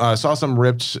 Saw some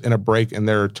ripped in a break, and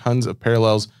there are tons of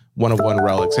parallels, 1-of-1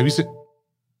 relics. Have you seen?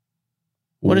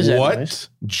 What is that? What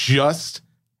just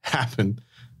happened?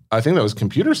 I think that was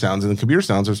computer sounds, and the computer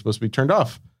sounds are supposed to be turned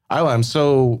off. Isla, I'm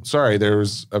so sorry. There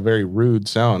was a very rude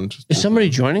sound. Is somebody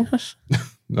joining us?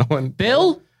 No one.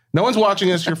 Bill? No one's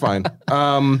watching us. You're fine.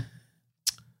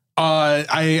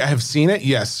 I have seen it.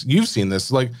 Yes, you've seen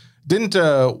this. Like,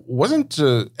 wasn't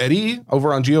Eddie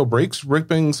over on Geo Breaks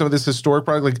ripping some of this historic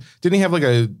product? Like, didn't he have like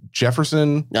a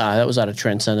Jefferson? Nah, that was out of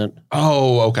Transcendent.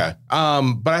 Oh, okay.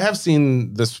 But I have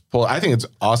seen this pull. I think it's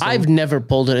awesome. I've never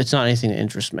pulled it. It's not anything that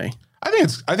interests me. I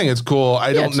think it's cool.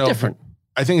 I don't know. Different.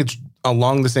 I think it's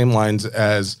along the same lines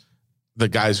as the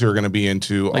guys who are going to be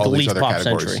into like all these other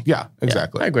categories. Century. Yeah,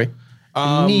 exactly. Yeah, I agree.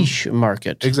 Niche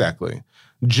market. Exactly.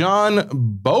 John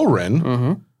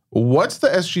Boren, what's the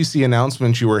SGC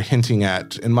announcement you were hinting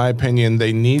at? In my opinion,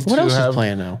 they need what to else have... is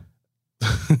playing now?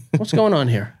 What's going on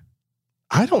here?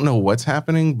 I don't know what's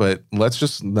happening, but let's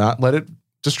just not let it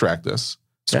distract us.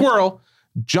 Squirrel.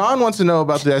 John wants to know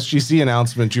about the SGC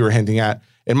announcement you were hinting at.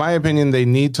 In my opinion, they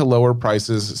need to lower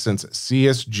prices since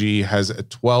CSG has a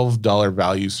 $12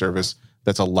 value service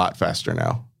that's a lot faster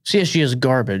now. CSG is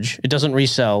garbage. It doesn't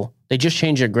resell. They just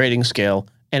change their grading scale,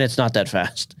 and it's not that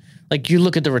fast. Like, you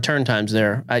look at the return times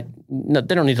there. No,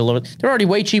 they don't need to lower it. They're already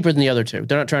way cheaper than the other two.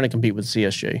 They're not trying to compete with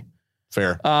CSG.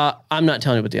 Fair. I'm not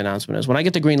telling you what the announcement is. When I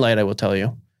get the green light, I will tell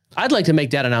you. I'd like to make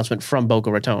that announcement from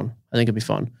Boca Raton. I think it'd be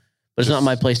fun. But it's not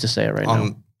my place to say it right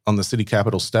now. On the city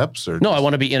capitol steps? Or no, I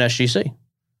want to be in SGC.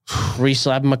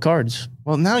 Re-slabbing my cards.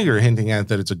 Well, now you're hinting at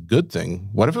that it's a good thing.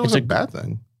 What if it was a bad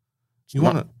thing?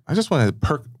 I just want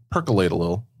to percolate a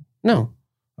little. No.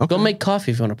 Okay. Go make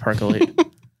coffee if you want to percolate.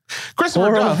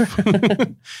 Christopher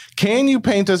Duff, can you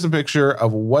paint us a picture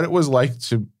of what it was like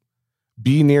to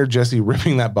be near Jesse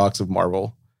ripping that box of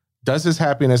Marvel? Does his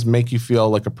happiness make you feel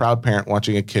like a proud parent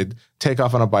watching a kid take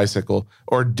off on a bicycle?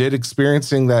 Or did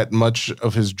experiencing that much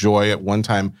of his joy at one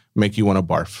time make you want to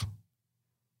barf?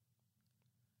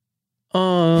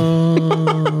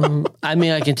 I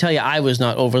mean, I can tell you I was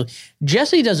not overly...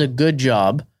 Jesse does a good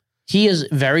job. He is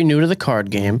very new to the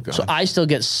card game, so I still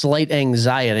get slight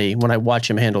anxiety when I watch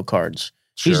him handle cards.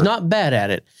 Sure. He's not bad at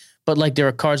it, but like there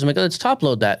are cards I'm like, let's top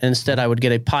load that. And instead, I would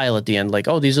get a pile at the end, like,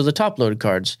 oh, these are the top loaded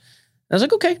cards. And I was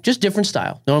like, okay, just different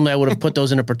style. Normally, I would have put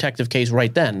those in a protective case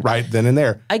right then. Right then and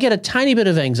there. I get a tiny bit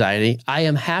of anxiety. I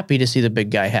am happy to see the big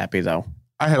guy happy, though.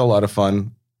 I had a lot of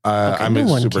fun. I'm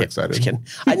super excited.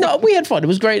 I know we had fun. It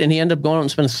was great, and he ended up going out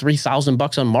and spending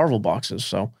 $3,000 on Marvel boxes.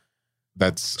 So.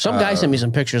 That's some guy sent me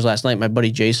some pictures last night. My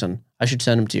buddy Jason, I should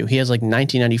send him to you. He has like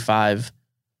 1995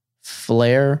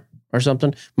 Flair or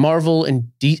something. Marvel and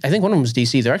I think one of them was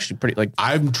DC. They're actually pretty like.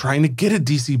 I'm trying to get a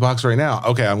DC box right now.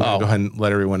 Okay, I'm going to go ahead and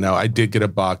let everyone know. I did get a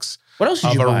box. What else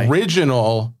did you buy?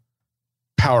 Original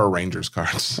Power Rangers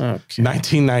cards. Okay.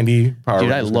 1990 Power Rangers.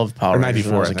 Dude, I loved Power Rangers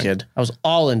when I was a kid. I was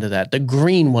all into that. The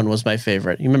green one was my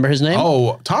favorite. You remember his name?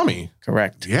 Oh, Tommy.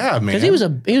 Correct. Yeah, man.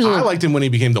 Because I liked him when he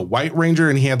became the White Ranger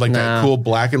and he had like that cool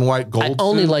black and white gold. I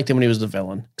only liked him when he was the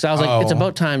villain. Because I was like, it's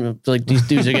about time. Like these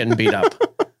dudes are getting beat up.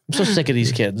 I'm so sick of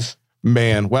these kids.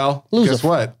 Man, well, guess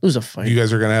what? Lose a fight. You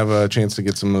guys are going to have a chance to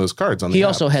get some of those cards on the He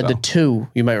also had the two,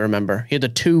 you might remember. He had the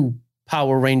two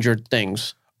Power Ranger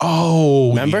things. Oh,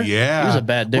 remember? Yeah. He was a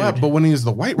bad dude. Well, but when he was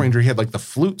the White Ranger, he had like the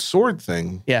flute sword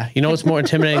thing. Yeah. You know what's more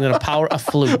intimidating than a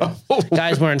flute?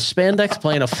 Guys wearing spandex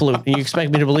playing a flute. And you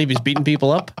expect me to believe he's beating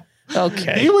people up?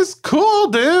 Okay. He was cool,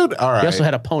 dude. All right. He also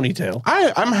had a ponytail.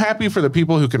 I'm happy for the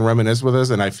people who can reminisce with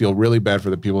us, and I feel really bad for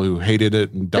the people who hated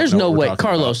it and don't There's know no way.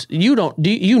 Carlos,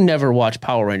 you never watched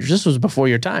Power Rangers. This was before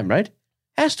your time, right?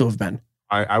 Has to have been.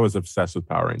 I was obsessed with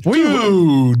Power Rangers.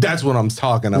 Dude, that's what I'm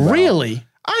talking about. Really?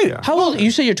 How old?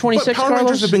 You say you're 26, Power Carlos?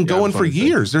 Rangers have been going for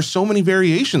years. There's so many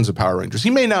variations of Power Rangers. He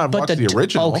may not have watched the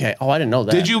original. Okay. Oh, I didn't know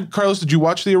that. Did you, Carlos, did you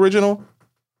watch the original?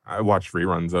 I watched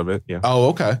reruns of it, yeah. Oh,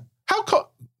 okay.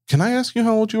 Can I ask you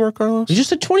how old you are, Carlos? You just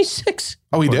said 26.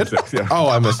 Oh, he did? Yeah. Oh,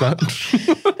 I missed that.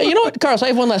 Hey, you know what, Carlos? I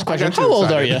have one last question. How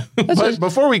old are you? But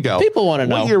before we go, people want to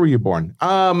know. What year were you born?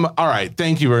 All right.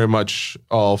 Thank you very much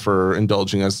all for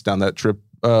indulging us down that trip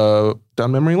down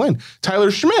memory lane.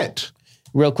 Tyler Schmidt.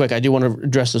 Real quick, I do want to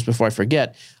address this before I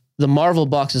forget. The Marvel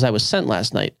boxes I was sent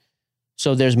last night.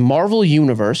 So there's Marvel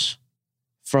Universe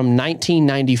from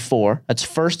 1994. That's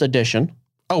first edition.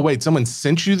 Oh, wait. Someone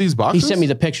sent you these boxes? He sent me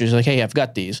the pictures. Like, hey, I've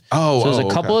got these. Oh, so there's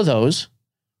a couple of those.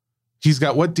 He's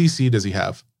got, what DC does he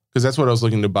have? Because that's what I was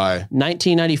looking to buy.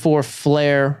 1994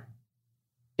 Flair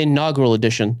inaugural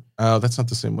edition. Oh, that's not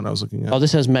the same one I was looking at. Oh,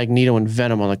 this has Magneto and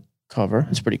Venom on the cover.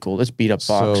 It's pretty cool. This beat up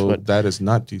box. So but that is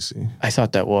not DC. I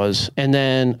thought that was. And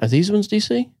then, are these ones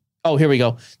DC? Oh, here we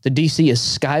go. The DC is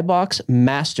Skybox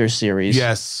Master Series.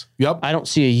 Yes. Yep. I don't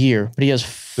see a year, but he has...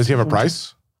 Does he have a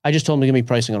price? I just told him to give me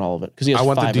pricing on all of it. Because he has I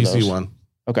want 5 the DC of those. one.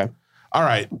 Okay. All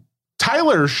right.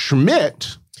 Tyler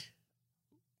Schmidt.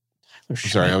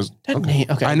 Sorry, I was okay.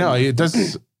 I know it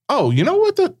does. Oh, you know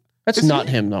what? That's not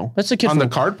him though. That's a kid on the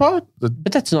card pod.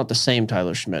 But that's not the same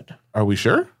Tyler Schmidt. Are we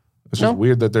sure? It's just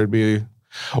weird that there'd be.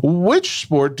 Which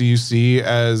sport do you see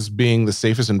as being the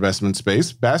safest investment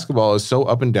space? Basketball is so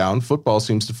up and down. Football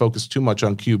seems to focus too much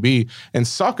on QB, and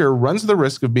soccer runs the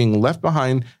risk of being left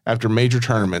behind after major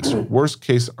tournaments. Worst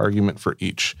case argument for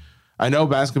each. I know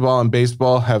basketball and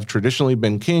baseball have traditionally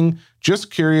been king. Just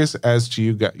curious as to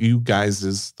you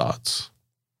guys' thoughts.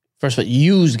 First of all,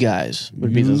 use guys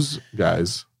would be those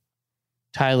guys.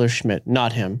 Tyler Schmidt,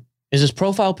 not him. Is his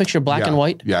profile picture black and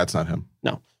white? Yeah, it's not him.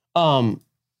 No.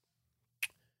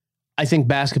 I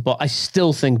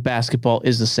still think basketball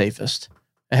is the safest.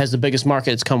 It has the biggest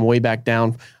market. It's come way back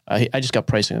down. I just got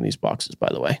pricing on these boxes, by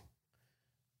the way.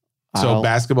 So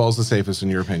basketball is the safest in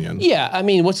your opinion? Yeah. I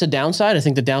mean, what's the downside? I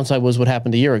think the downside was what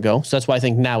happened a year ago. So that's why I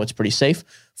think now it's pretty safe.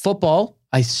 Football,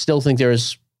 I still think there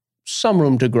is some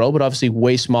room to grow, but obviously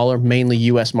way smaller, mainly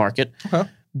U.S. market. Okay.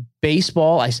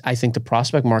 Baseball, I think the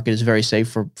prospect market is very safe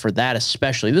for that,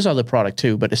 especially. There's other product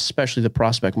too, but especially the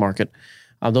prospect market.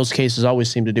 Those cases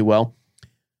always seem to do well.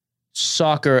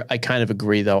 Soccer, I kind of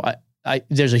agree, though.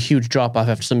 There's a huge drop-off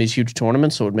after some of these huge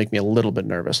tournaments, so it would make me a little bit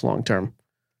nervous long-term.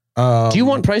 Do you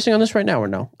want pricing on this right now or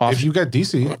no? If you got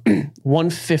DC.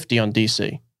 150 on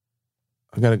DC.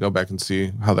 I got to go back and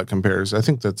see how that compares. I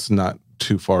think that's not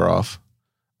too far off.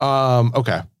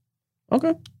 Okay.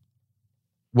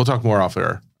 We'll talk more off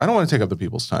air. I don't want to take up the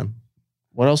people's time.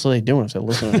 What else are they doing if they're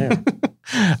listening here?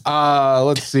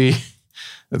 Let's see.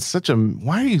 It's such a...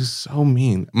 Why are you so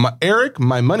mean? Eric,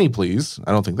 my money, please.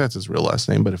 I don't think that's his real last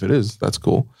name, but if it is, that's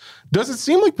cool. Does it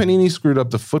seem like Panini screwed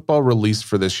up the football release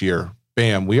for this year?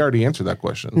 Bam, we already answered that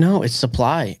question. No, it's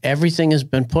supply. Everything has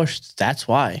been pushed. That's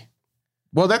why.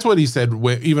 Well, that's what he said.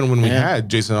 Even when we had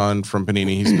Jason on from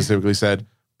Panini, he specifically said,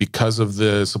 because of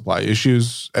the supply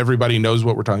issues, everybody knows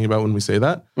what we're talking about when we say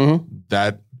that. Mm-hmm.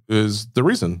 That is the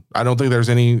reason. I don't think there's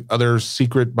any other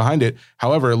secret behind it.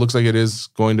 However, it looks like it is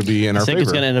going to be in our favor. I think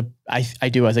it's going to end up. I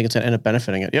think it's going to end up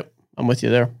benefiting it. Yep, I'm with you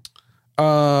there.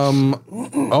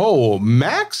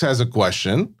 Max has a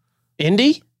question.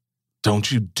 Indy?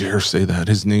 Don't you dare say that.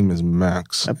 His name is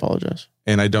Max. I apologize.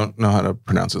 And I don't know how to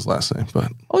pronounce his last name,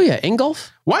 but. Oh yeah,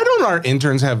 Ingolf. Why don't our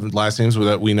interns have last names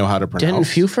that we know how to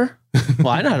pronounce? Denton Fufer? Well,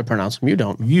 I know how to pronounce them. You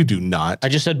don't. You do not. I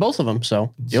just said both of them,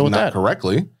 so deal with that. Not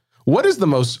correctly. What is the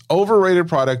most overrated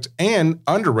product and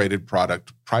underrated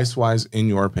product price-wise in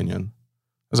your opinion?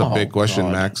 That's a big question,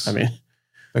 God. Max. I mean,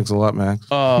 thanks a lot, Max.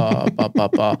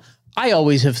 I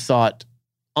always have thought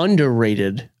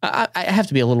underrated. I have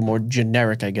to be a little more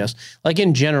generic, I guess. Like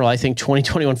in general, I think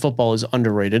 2021 football is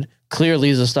underrated. Clearly,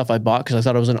 is the stuff I bought because I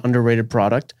thought it was an underrated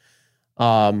product.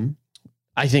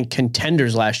 I think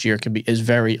Contenders last year is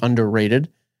very underrated.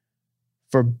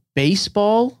 For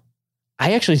baseball,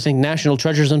 I actually think National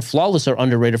Treasures and Flawless are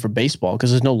underrated for baseball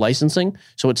because there's no licensing,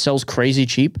 so it sells crazy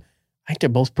cheap. I think they're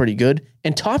both pretty good.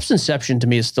 And Topps Inception to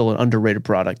me is still an underrated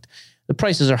product. The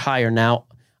prices are higher now.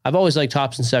 I've always liked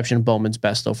Topps Inception. Bowman's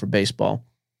best though for baseball.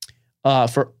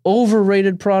 For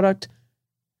overrated product,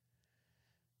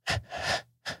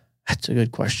 that's a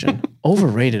good question.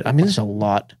 Overrated. I mean, there's a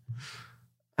lot.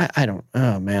 I don't.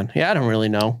 Oh man, yeah, I don't really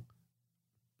know.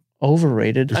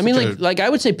 Overrated. I mean, like I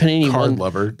would say Panini won.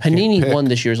 Panini won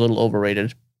this year is a little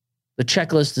overrated. The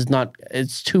checklist is not.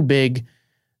 It's too big.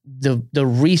 The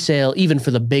resale, even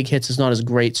for the big hits, is not as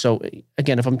great. So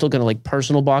again, if I'm looking at like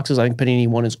personal boxes, I think Panini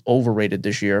 1 is overrated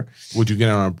this year. Would you get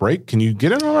it on a break? Can you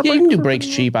get it on a break? Yeah, you can do breaks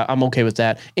cheap. I'm okay with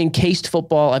that. Encased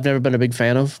football, I've never been a big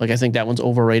fan of. Like I think that one's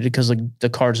overrated because like the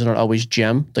cards are not always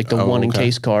gem. Like the one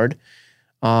encased card.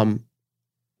 I'm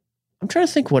trying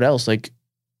to think what else. Like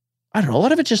I don't know. A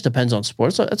lot of it just depends on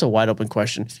sports. That's a wide open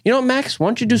question. You know what, Max? Why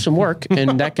don't you do some work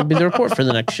and that could be the report for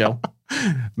the next show.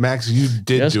 Max, you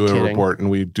did do a report and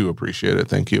we do appreciate it.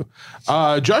 Thank you.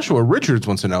 Joshua Richards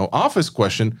wants to know, office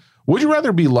question. Would you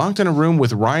rather be locked in a room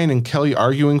with Ryan and Kelly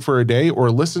arguing for a day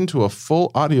or listen to a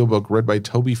full audiobook read by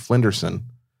Toby Flinderson?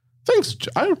 Thanks.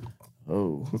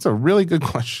 That's a really good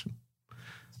question.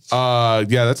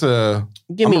 That's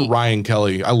I'm a Ryan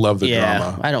Kelly. I love the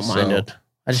drama. I don't mind it.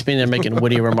 I just been there making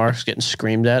witty remarks, getting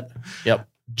screamed at. Yep.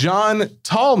 John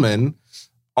Tallman,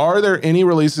 are there any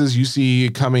releases you see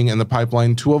coming in the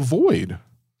pipeline to avoid?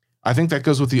 I think that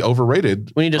goes with the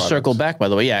overrated. We need to circle back, by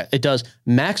the way. Yeah, it does.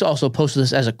 Max also posted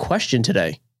this as a question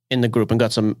today in the group and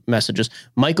got some messages.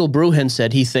 Michael Bruhan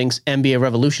said he thinks NBA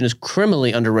Revolution is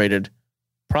criminally underrated.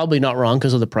 Probably not wrong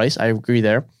because of the price. I agree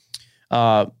there.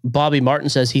 Bobby Martin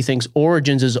says he thinks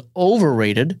Origins is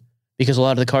overrated because a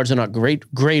lot of the cards are not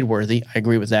grade worthy. I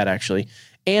agree with that, actually.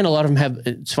 And a lot of them have,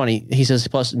 it's funny, he says,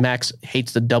 plus Max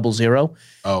hates the 00.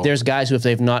 Oh. There's guys who, if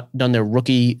they've not done their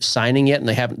rookie signing yet and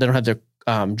they don't have their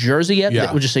jersey yet, they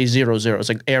would just say 00. It's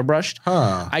like airbrushed.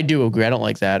 Huh. I do agree. I don't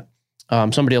like that.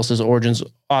 Somebody else says Origins,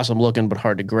 awesome looking, but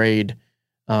hard to grade.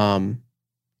 I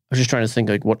was just trying to think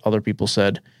like what other people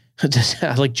said.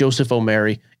 I like Joseph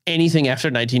O'Mary. Anything after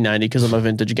 1990 because I'm a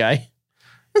vintage guy.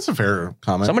 That's a fair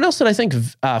comment. Someone else said I think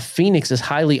Phoenix is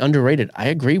highly underrated. I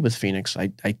agree with Phoenix.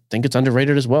 I think it's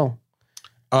underrated as well.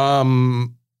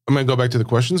 I'm going to go back to the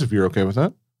questions if you're okay with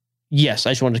that. Yes,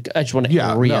 I just want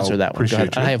to re-answer that one.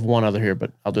 I have one other here,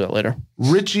 but I'll do that later.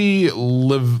 Richie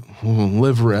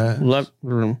Livret.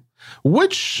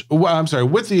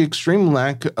 With the extreme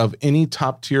lack of any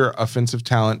top-tier offensive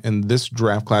talent in this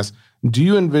draft class, do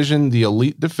you envision the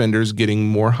elite defenders getting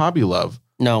more hobby love?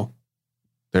 No.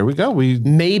 There we go.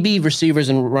 Maybe receivers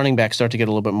and running backs start to get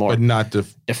a little bit more. But not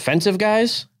defensive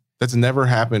guys? That's never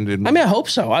happened. I hope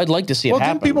so. I'd like to see it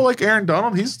happen. Well, people like Aaron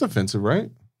Donald, he's defensive, right?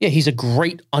 Yeah, he's a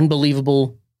great,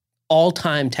 unbelievable,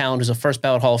 all-time talent who's a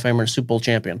first-ballot Hall of Famer and Super Bowl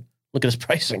champion. Look at his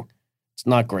pricing. It's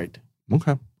not great.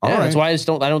 Okay. All right. That's why I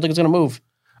don't think it's going to move.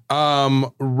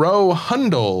 Ro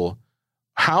Hundle.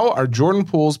 How are Jordan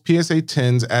Poole's PSA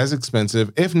 10s as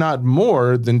expensive, if not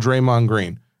more, than Draymond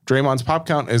Green? Draymond's pop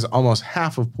count is almost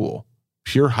half of Poole.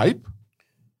 Pure hype?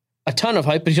 A ton of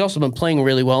hype, but he's also been playing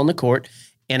really well in the court,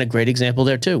 and a great example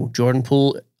there too. Jordan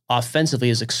Poole offensively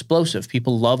is explosive.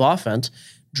 People love offense.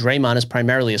 Draymond is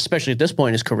primarily, especially at this point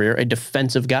in his career, a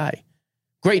defensive guy.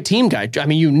 Great team guy.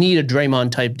 You need a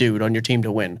Draymond type dude on your team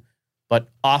to win, but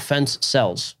offense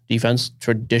sells. Defense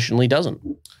traditionally doesn't.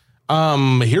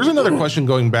 Here's another question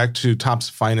going back to Topps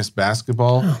Finest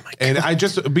Basketball. Oh my And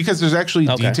because there's actually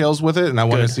details with it, and I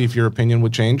want to see if your opinion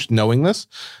would change knowing this.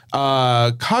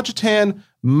 Kajetan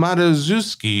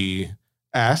Matazuski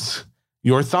asks,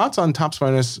 your thoughts on Topps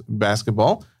Finest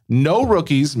Basketball? No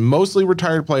rookies, mostly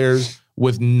retired players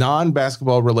with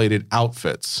non-basketball related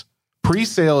outfits.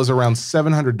 Pre-sale is around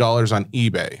 $700 on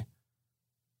eBay.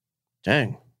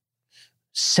 Dang.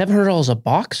 $700 a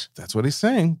box? That's what he's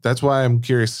saying. That's why I'm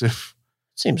curious if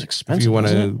seems expensive. If you want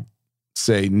to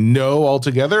say no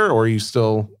altogether, or are you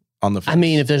still on the fence?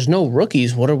 If there's no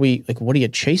rookies, what are you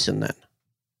chasing then?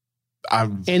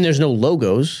 And there's no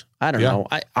logos. I don't know.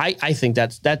 I think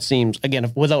that seems, again,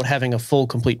 without having a full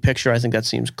complete picture, I think that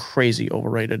seems crazy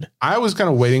overrated. I was kind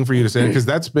of waiting for you to say it because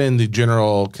that's been the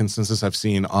general consensus I've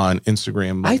seen on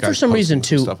Instagram. For some reason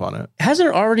too, stuff on it. Hasn't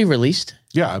it already released?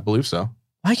 Yeah, I believe so.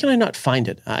 Why can I not find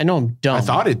it? I know I'm dumb. I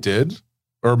thought it did.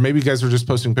 Or maybe you guys were just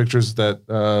posting pictures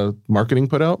that marketing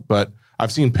put out, but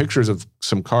I've seen pictures of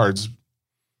some cards.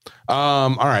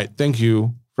 All right. Thank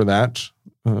you for that.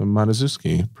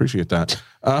 Matazuski. Appreciate that.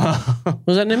 What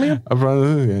was that name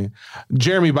again?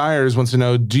 Jeremy Byers wants to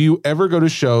know, do you ever go to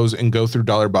shows and go through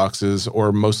dollar boxes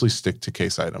or mostly stick to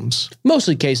case items?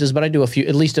 Mostly cases, but I do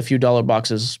at least a few dollar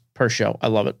boxes per show. I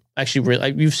love it.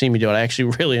 Actually, you've seen me do it. I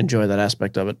actually really enjoy that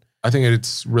aspect of it. I think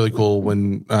it's really cool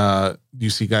when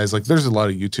you see guys like, there's a lot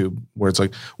of YouTube where it's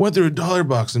like, went through a dollar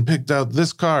box and picked out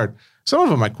this card. Some of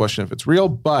them I question if it's real,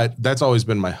 but that's always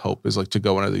been my hope, is like to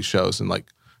go one of these shows and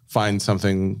like find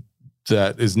something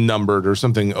that is numbered or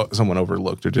something someone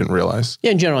overlooked or didn't realize. Yeah,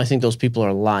 in general, I think those people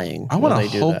are lying. I want a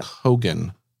Hulk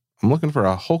Hogan. I'm looking for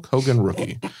a Hulk Hogan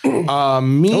rookie.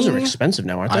 Those are expensive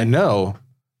now, aren't they? I know,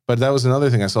 but that was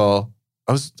another thing I saw.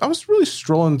 I was really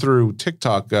strolling through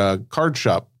TikTok, card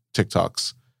shop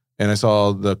TikToks, and I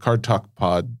saw the Card Talk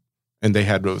Pod, and they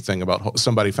had a thing about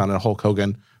somebody found a Hulk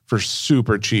Hogan for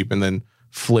super cheap and then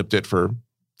flipped it for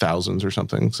thousands or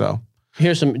something. So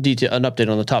here's some detail, an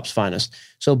update on the Topps Finest.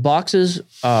 So boxes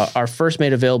are first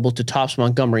made available to Topps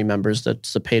Montgomery members.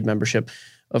 That's the paid membership.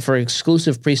 For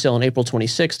exclusive pre-sale on April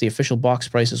 26th, the official box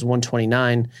price is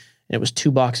 $129, and it was 2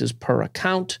 boxes per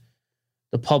account.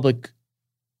 The public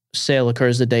sale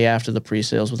occurs the day after the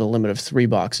pre-sales with a limit of 3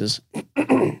 boxes.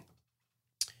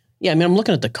 Yeah, I'm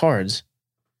looking at the cards.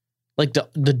 Like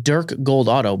the Dirk Gold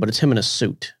Auto, but it's him in a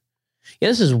suit. Yeah,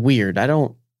 this is weird.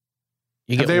 Have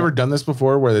they ever done this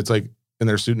before where it's like in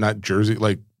their suit, not jersey,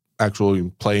 like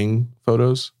actual playing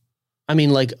photos?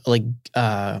 What's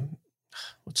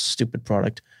stupid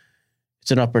product?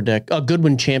 It's an Upper Deck.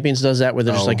 Goodwin Champions does that where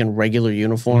they're just like in regular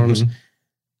uniforms.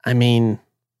 Mm-hmm.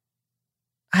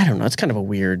 I don't know. It's kind of a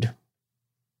weird.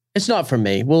 It's not for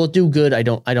me. Will it do good? I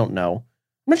don't know.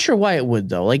 I'm not sure why it would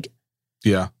though.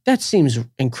 Yeah, that seems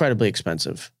incredibly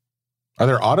expensive. Are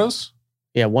there autos?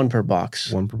 Yeah, 1 per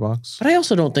box. 1 per box. But I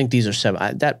also don't think these are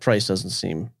 7. That price doesn't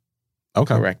seem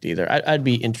correct either. I'd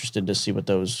be interested to see what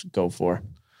those go for.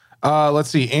 Let's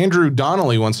see. Andrew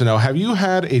Donnelly wants to know, have you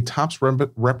had a Topps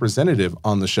representative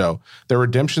on the show? Their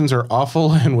redemptions are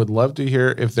awful and would love to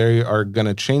hear if they are going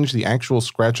to change the actual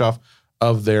scratch off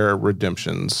of their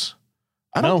redemptions.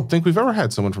 I don't think we've ever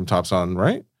had someone from Topps on,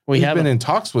 right? We've been in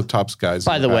talks with Topps guys.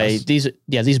 By the way, these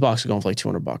boxes are going for like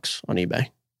 $200 on eBay.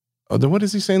 Oh, then what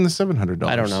is he saying? The $700?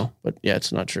 I don't know, but yeah,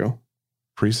 it's not true.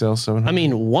 Pre-sale $700. I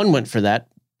mean, one went for that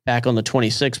back on the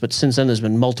 26th, but since then there's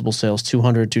been multiple sales,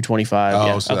 $200, $225. Oh,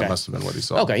 yeah. So that must have been what he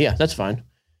saw. Okay, yeah, that's fine.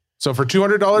 So for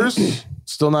 $200,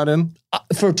 still not in?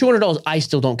 For $200, I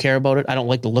still don't care about it. I don't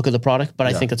like the look of the product, but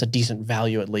I think it's a decent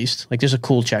value at least. Like there's a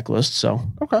cool checklist, so.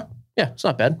 Okay. Yeah, it's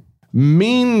not bad.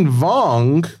 Mean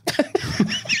Vong.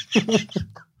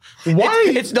 Why?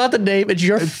 It's not the name. It's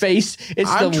your face. It's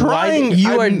I'm the trying.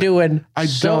 You are doing. I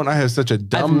have such a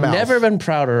dumb mouth. I've never been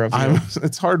prouder of you.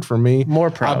 It's hard for me. More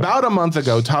proud. About a month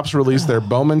ago, Topps released their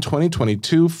Bowman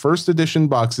 2022 first edition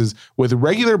boxes with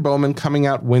regular Bowman coming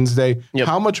out Wednesday. Yep.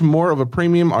 How much more of a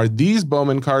premium are these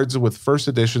Bowman cards with first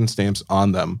edition stamps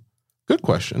on them? Good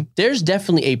question. There's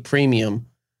definitely a premium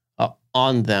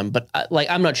on them, but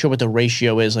I'm not sure what the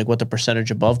ratio is, like what the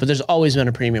percentage above, but there's always been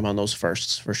a premium on those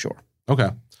firsts for sure. Okay.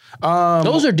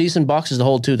 Those are decent boxes to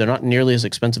hold too. They're not nearly as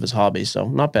expensive as hobbies, so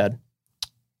not bad.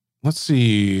 Let's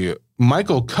see.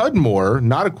 Michael Cudmore,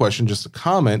 not a question, just a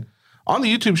comment. On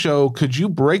the YouTube show, could you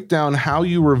break down how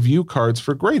you review cards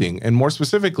for grading? And more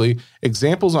specifically,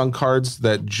 examples on cards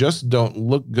that just don't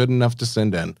look good enough to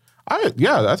send in? I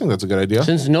think that's a good idea.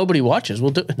 Since nobody watches,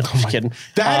 we'll do it. No, I'm just kidding.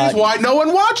 That is why no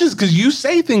one watches, because you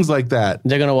say things like that.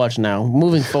 They're going to watch now.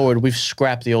 Moving forward, we've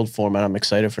scrapped the old format. I'm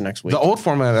excited for next week. The old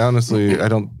format, honestly,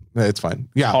 it's fine.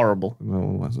 Yeah. Horrible. No,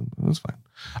 it wasn't. It was fine.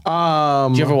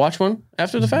 Did you ever watch one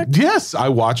after the fact? Yes, I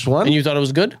watched one. And you thought it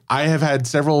was good? I have had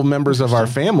several members of our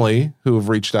family who have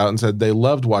reached out and said they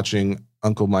loved watching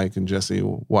Uncle Mike and Jesse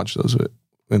watch those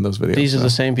in those videos. These are the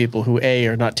same people who A,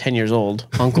 are not 10 years old,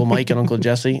 Uncle Mike and Uncle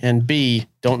Jesse, and B,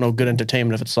 don't know good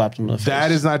entertainment if it slaps them in the face.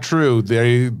 That is not true.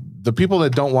 The people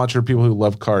that don't watch are people who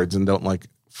love cards and don't like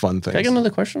fun things. Can I get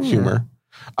another question? Humor.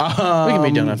 We can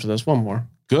be done after this. One more.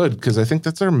 Good, because I think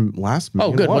that's our last main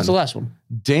Oh, good. one. What's the last one?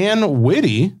 Dan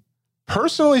Whitty.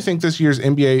 Personally think this year's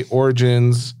NBA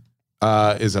Origins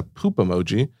is a poop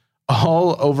emoji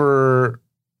all over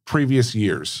previous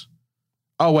years.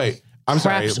 Oh, wait. I'm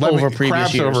craps sorry. Over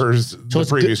previous years. Over the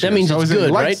previous years. That means it's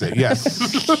good, right? Yes.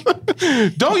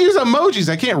 Don't use emojis.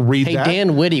 I can't read that. Hey,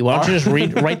 Dan Whitty, why don't you just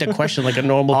write the question like a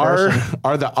normal person?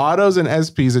 Are the autos and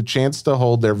SPs a chance to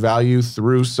hold their value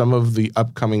through some of the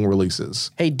upcoming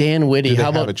releases? Hey, Dan Whitty, how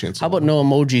about no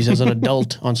emojis as an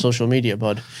adult on social media,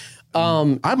 bud?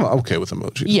 I'm okay with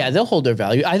emojis. Yeah, they'll hold their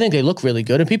value. I think they look really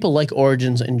good, and people like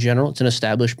Origins in general. It's an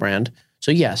established brand.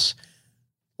 So yes.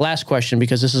 Last question,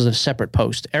 because this is a separate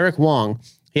post. Eric Wong,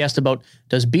 he asked about,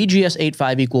 does BGS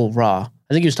 8.5 equal raw?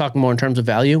 I think he was talking more in terms of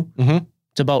value. Mm-hmm.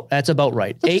 That's about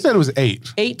right. I said it was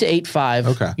 8. 8 to 8.5.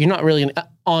 Okay. You're not really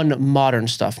on modern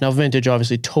stuff. Now, vintage,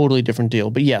 obviously, totally different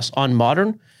deal. But yes, on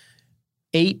modern,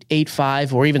 8,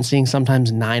 8.5, or even seeing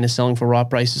sometimes 9 is selling for raw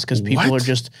prices because people are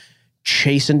just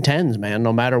chasing 10s, man,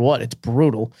 no matter what. It's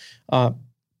brutal.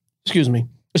 Excuse me.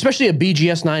 Especially a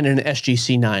BGS 9 and an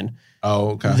SGC 9. Oh,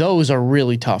 okay. Those are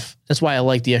really tough. That's why I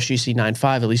like the SGC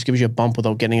 9.5. At least gives you a bump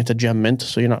without getting into gem mint,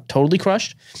 so you're not totally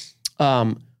crushed.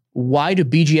 Why do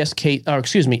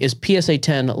is PSA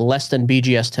 10 less than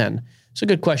BGS 10? It's a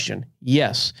good question.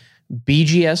 Yes,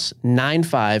 BGS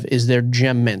 9.5 is their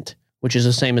gem mint, which is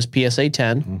the same as PSA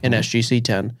 10 and SGC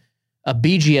 10. A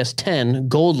BGS 10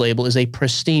 gold label is a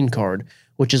pristine card,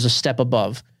 which is a step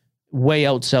above. Way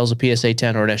outsells a PSA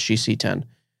 10 or an SGC 10.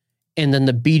 And then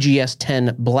the BGS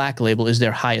 10 black label is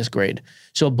their highest grade.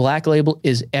 So a black label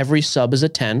is every sub is a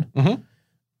 10. Mm-hmm.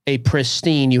 A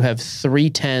pristine, you have 3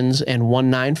 10s and 1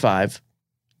 9.5.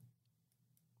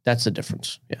 That's the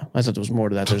difference. Yeah, I thought there was more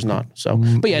to that. There's not. So,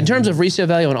 but yeah, in terms of resale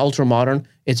value on ultra modern,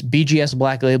 it's BGS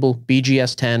black label,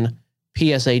 BGS 10,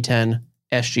 PSA 10,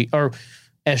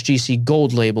 SGC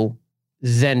gold label,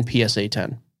 then PSA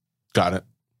 10. Got it.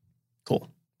 Cool.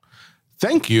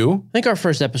 Thank you. I think our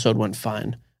first episode went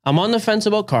fine. I'm on the fence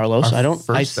about Carlos.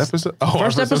 First episode.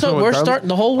 We're starting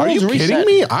the whole world's reset. Are you kidding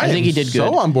me? I think he did good.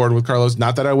 So on board with Carlos.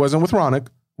 Not that I wasn't with Ronick.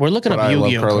 We're looking up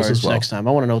Yu-Gi-Oh cards next time.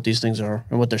 I want to know what these things are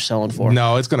and what they're selling for.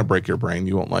 No, it's going to break your brain.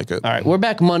 You won't like it. All right, we're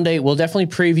back Monday. We'll definitely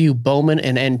preview Bowman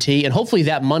and NT, and hopefully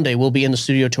that Monday we'll be in the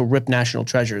studio to rip National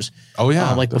Treasures. Oh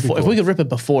yeah, like before. Cool. If we could rip it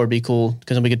before, it'd be cool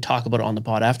because then we could talk about it on the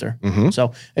pod after. Mm-hmm.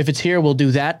 So if it's here, we'll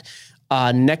do that.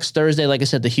 Next Thursday, like I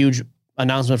said, the huge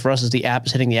announcement for us is the app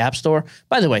is hitting the App Store.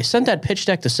 By the way, sent that pitch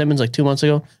deck to Simmons like 2 months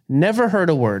ago. Never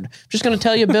heard a word. Just going to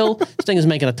tell you, Bill, this thing is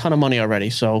making a ton of money already.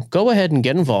 So go ahead and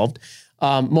get involved.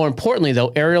 More importantly,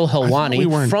 though, Ariel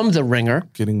Helwani from The Ringer.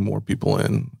 Getting more people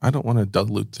in. I don't want to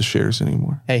dilute the shares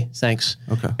anymore. Hey, thanks.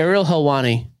 Okay. Ariel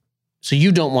Helwani. So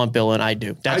you don't want Bill and I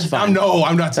do. That's fine. No,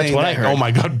 I'm not saying what that. I heard. Oh my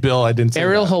God, Bill, I didn't say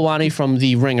Ariel that. Helwani from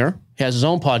The Ringer. He has his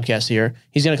own podcast here.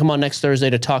 He's going to come on next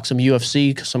Thursday to talk some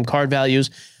UFC, some card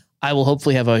values. I will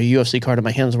hopefully have a UFC card in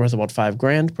my hands worth about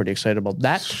 $5,000. Pretty excited about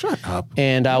that. Shut up.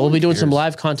 And we'll be doing some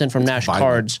live content from Nash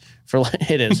Cards for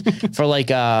it is for like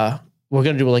we're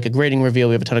going to do like a grading reveal.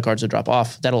 We have a ton of cards to drop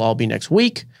off. That'll all be next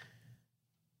week.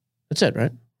 That's it,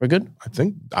 right? We're good?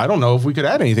 I don't know if we could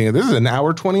add anything. This is an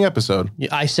hour 20 episode. Yeah,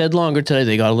 I said longer today.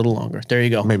 They got a little longer. There you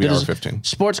go. Maybe hour 15.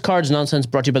 Sports Cards Nonsense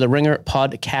brought to you by the Ringer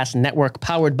Podcast Network,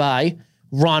 powered by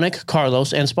Ronick,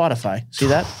 Carlos, and Spotify. See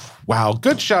that? Wow.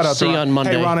 Good shout out. See you on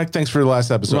Monday. Hey, Ronick, thanks for the last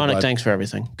episode. Ronick, thanks for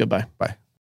everything. Goodbye. Bye.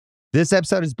 This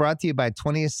episode is brought to you by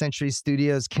 20th Century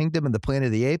Studios' Kingdom of the Planet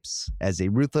of the Apes. As a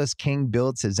ruthless king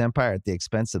builds his empire at the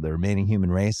expense of the remaining human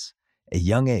race, a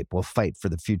young ape will fight for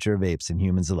the future of apes and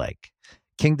humans alike.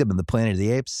 Kingdom of the Planet of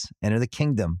the Apes. Enter the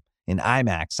kingdom in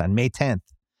IMAX on May 10th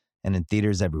and in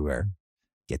theaters everywhere.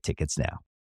 Get tickets now.